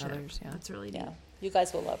friendship. Many others, That's really neat. Yeah. You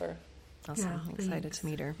guys will love her. Awesome. I'm excited to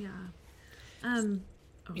meet her. Yeah.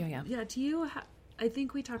 Yeah. Do you I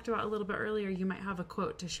think we talked about a little bit earlier, you might have a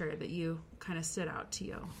quote to share that you kind of stood out to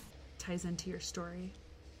you, ties into your story.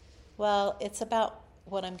 Well, it's about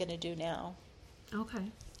what I'm going to do now.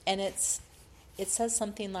 Okay. And it says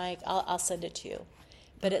something like, I'll send it to you,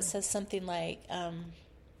 but it says something like,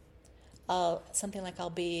 I'll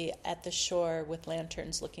be at the shore with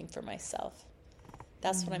lanterns looking for myself.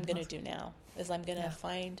 That's what I'm going to do now, is I'm going to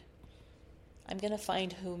find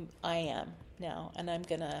who I am now, and I'm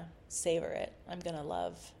going to savor it. I'm going to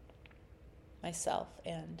love myself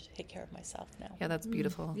and take care of myself now. Yeah, that's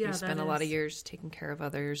beautiful. Yeah, You spent a lot of years taking care of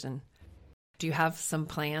others. And do you have some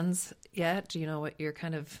plans yet? Do you know what you're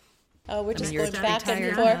kind of... Oh, we're just you're going back and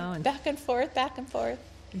retired forth, now and- back and forth, back and forth.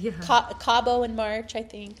 Yeah. Cabo in March, I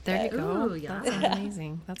think. There you but- go. Ooh, yeah. That sounds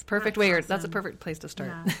amazing. That's perfect That's That's a awesome. perfect place to start.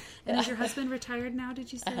 Yeah. And is your husband retired now,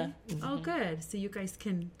 did you say? Oh, good. So you guys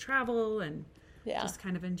can travel and Yeah. just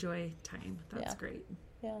kind of enjoy time. That's Yeah. great.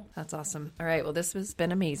 Yeah. That's awesome. All right. Well, this has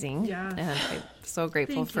been amazing. Yeah. And I'm so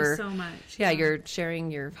grateful Thank for you so much. yeah, you're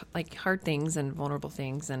sharing your like hard things and vulnerable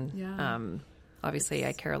things. And Yeah. obviously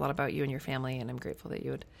I care a lot about you and your family, and I'm grateful that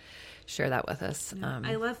you would share that with us. Yeah.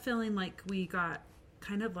 I love feeling like we got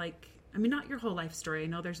kind of like, I mean, not your whole life story. I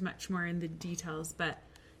know there's much more in the details, but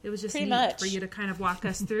it was just Pretty neat much. for you to kind of walk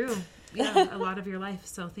us through a lot of your life.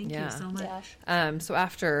 So thank Yeah. you so much. Yeah. So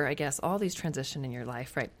after, I guess, all these transition in your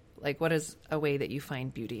life, right? Like, what is a way that you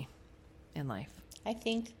find beauty in life? I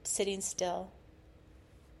think sitting still,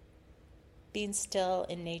 being still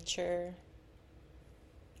in nature.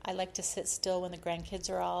 I like to sit still when the grandkids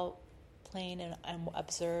are all playing and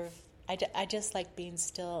observe. I just like being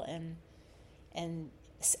still and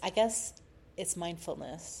I guess it's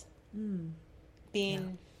mindfulness.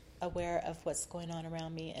 Being aware of what's going on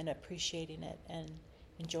around me and appreciating it and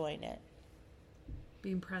enjoying it.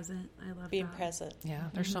 Being present. I love Being that. present. Yeah,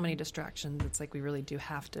 there's so many distractions. It's like we really do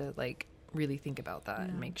have to like really think about that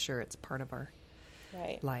and make sure it's part of our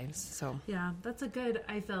Right. lives. So Yeah, that's a good,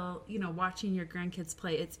 I feel, watching your grandkids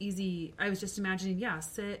play, it's easy. I was just imagining,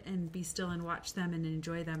 sit and be still and watch them and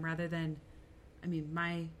enjoy them rather than, I mean,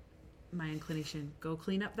 my inclination, go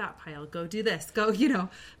clean up that pile, go do this, go,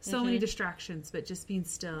 so many distractions, but just being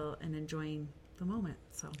still and enjoying the moment.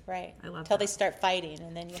 So Right. I love Until that. they start fighting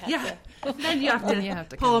and then you have Then you have to, you have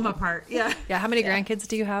to pull kind them apart. Yeah. yeah, how many grandkids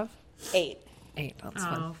do you have? to 8. 8. That's Oh,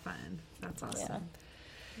 fun. fun. That's awesome.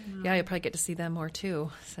 Yeah, you'll probably get to see them more too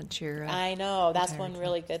since you're. I know. That's retired, one so.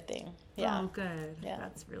 really good thing. Yeah. Oh, good. Yeah.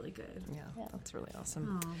 That's really good. Yeah, that's really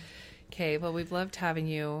awesome. Oh, Okay, well, we've loved having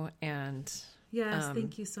you, and yes.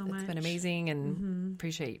 Thank you so much. it's been amazing, and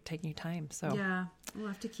appreciate you taking your time. So Yeah. We'll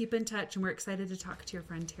have to keep in touch, and we're excited to talk to your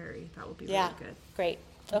friend Terry. That will be Yeah. really good. Great.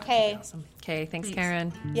 Okay. awesome. Okay, thanks, Thanks.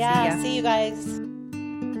 Karen. Yeah. See you guys.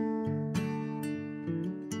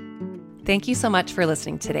 Thank you so much for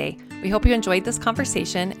listening today. We hope you enjoyed this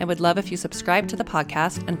conversation and would love if you subscribed to the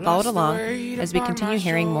podcast and followed along as we continue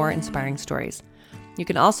hearing more inspiring stories. You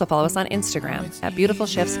can also follow us on Instagram at Beautiful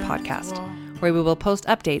Shifts Podcast, where we will post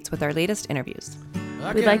updates with our latest interviews.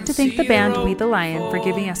 We'd like to thank the band We the Lion for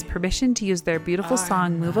giving us permission to use their beautiful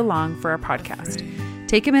song Move Along for our podcast.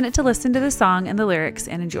 Take a minute to listen to the song and the lyrics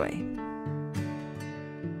and enjoy.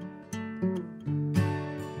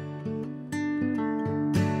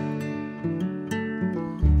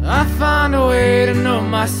 I find a way to know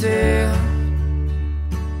myself.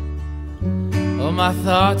 All my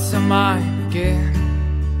thoughts are mine again,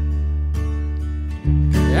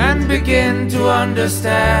 and begin to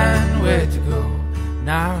understand where to go.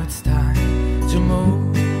 Now it's time to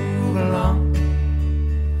move along.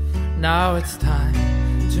 Now it's time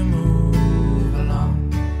to move along.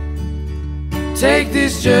 Take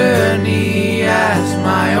this journey as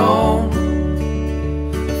my own.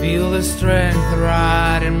 Feel the strength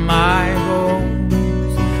right in my bones.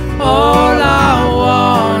 All I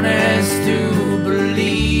want is to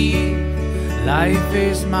believe life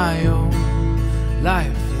is my own.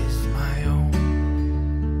 Life is my own.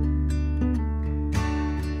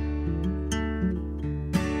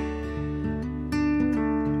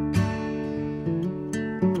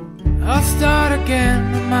 I'll start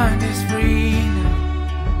again, my mind is free now.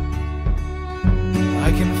 I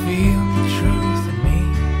can feel the truth in me.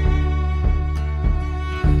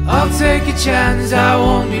 I'll take a chance, I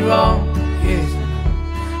won't be wrong. Yes,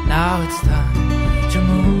 now it's time to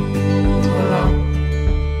move along.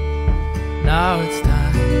 Now it's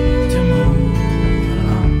time to move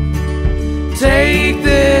along. Take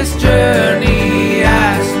this journey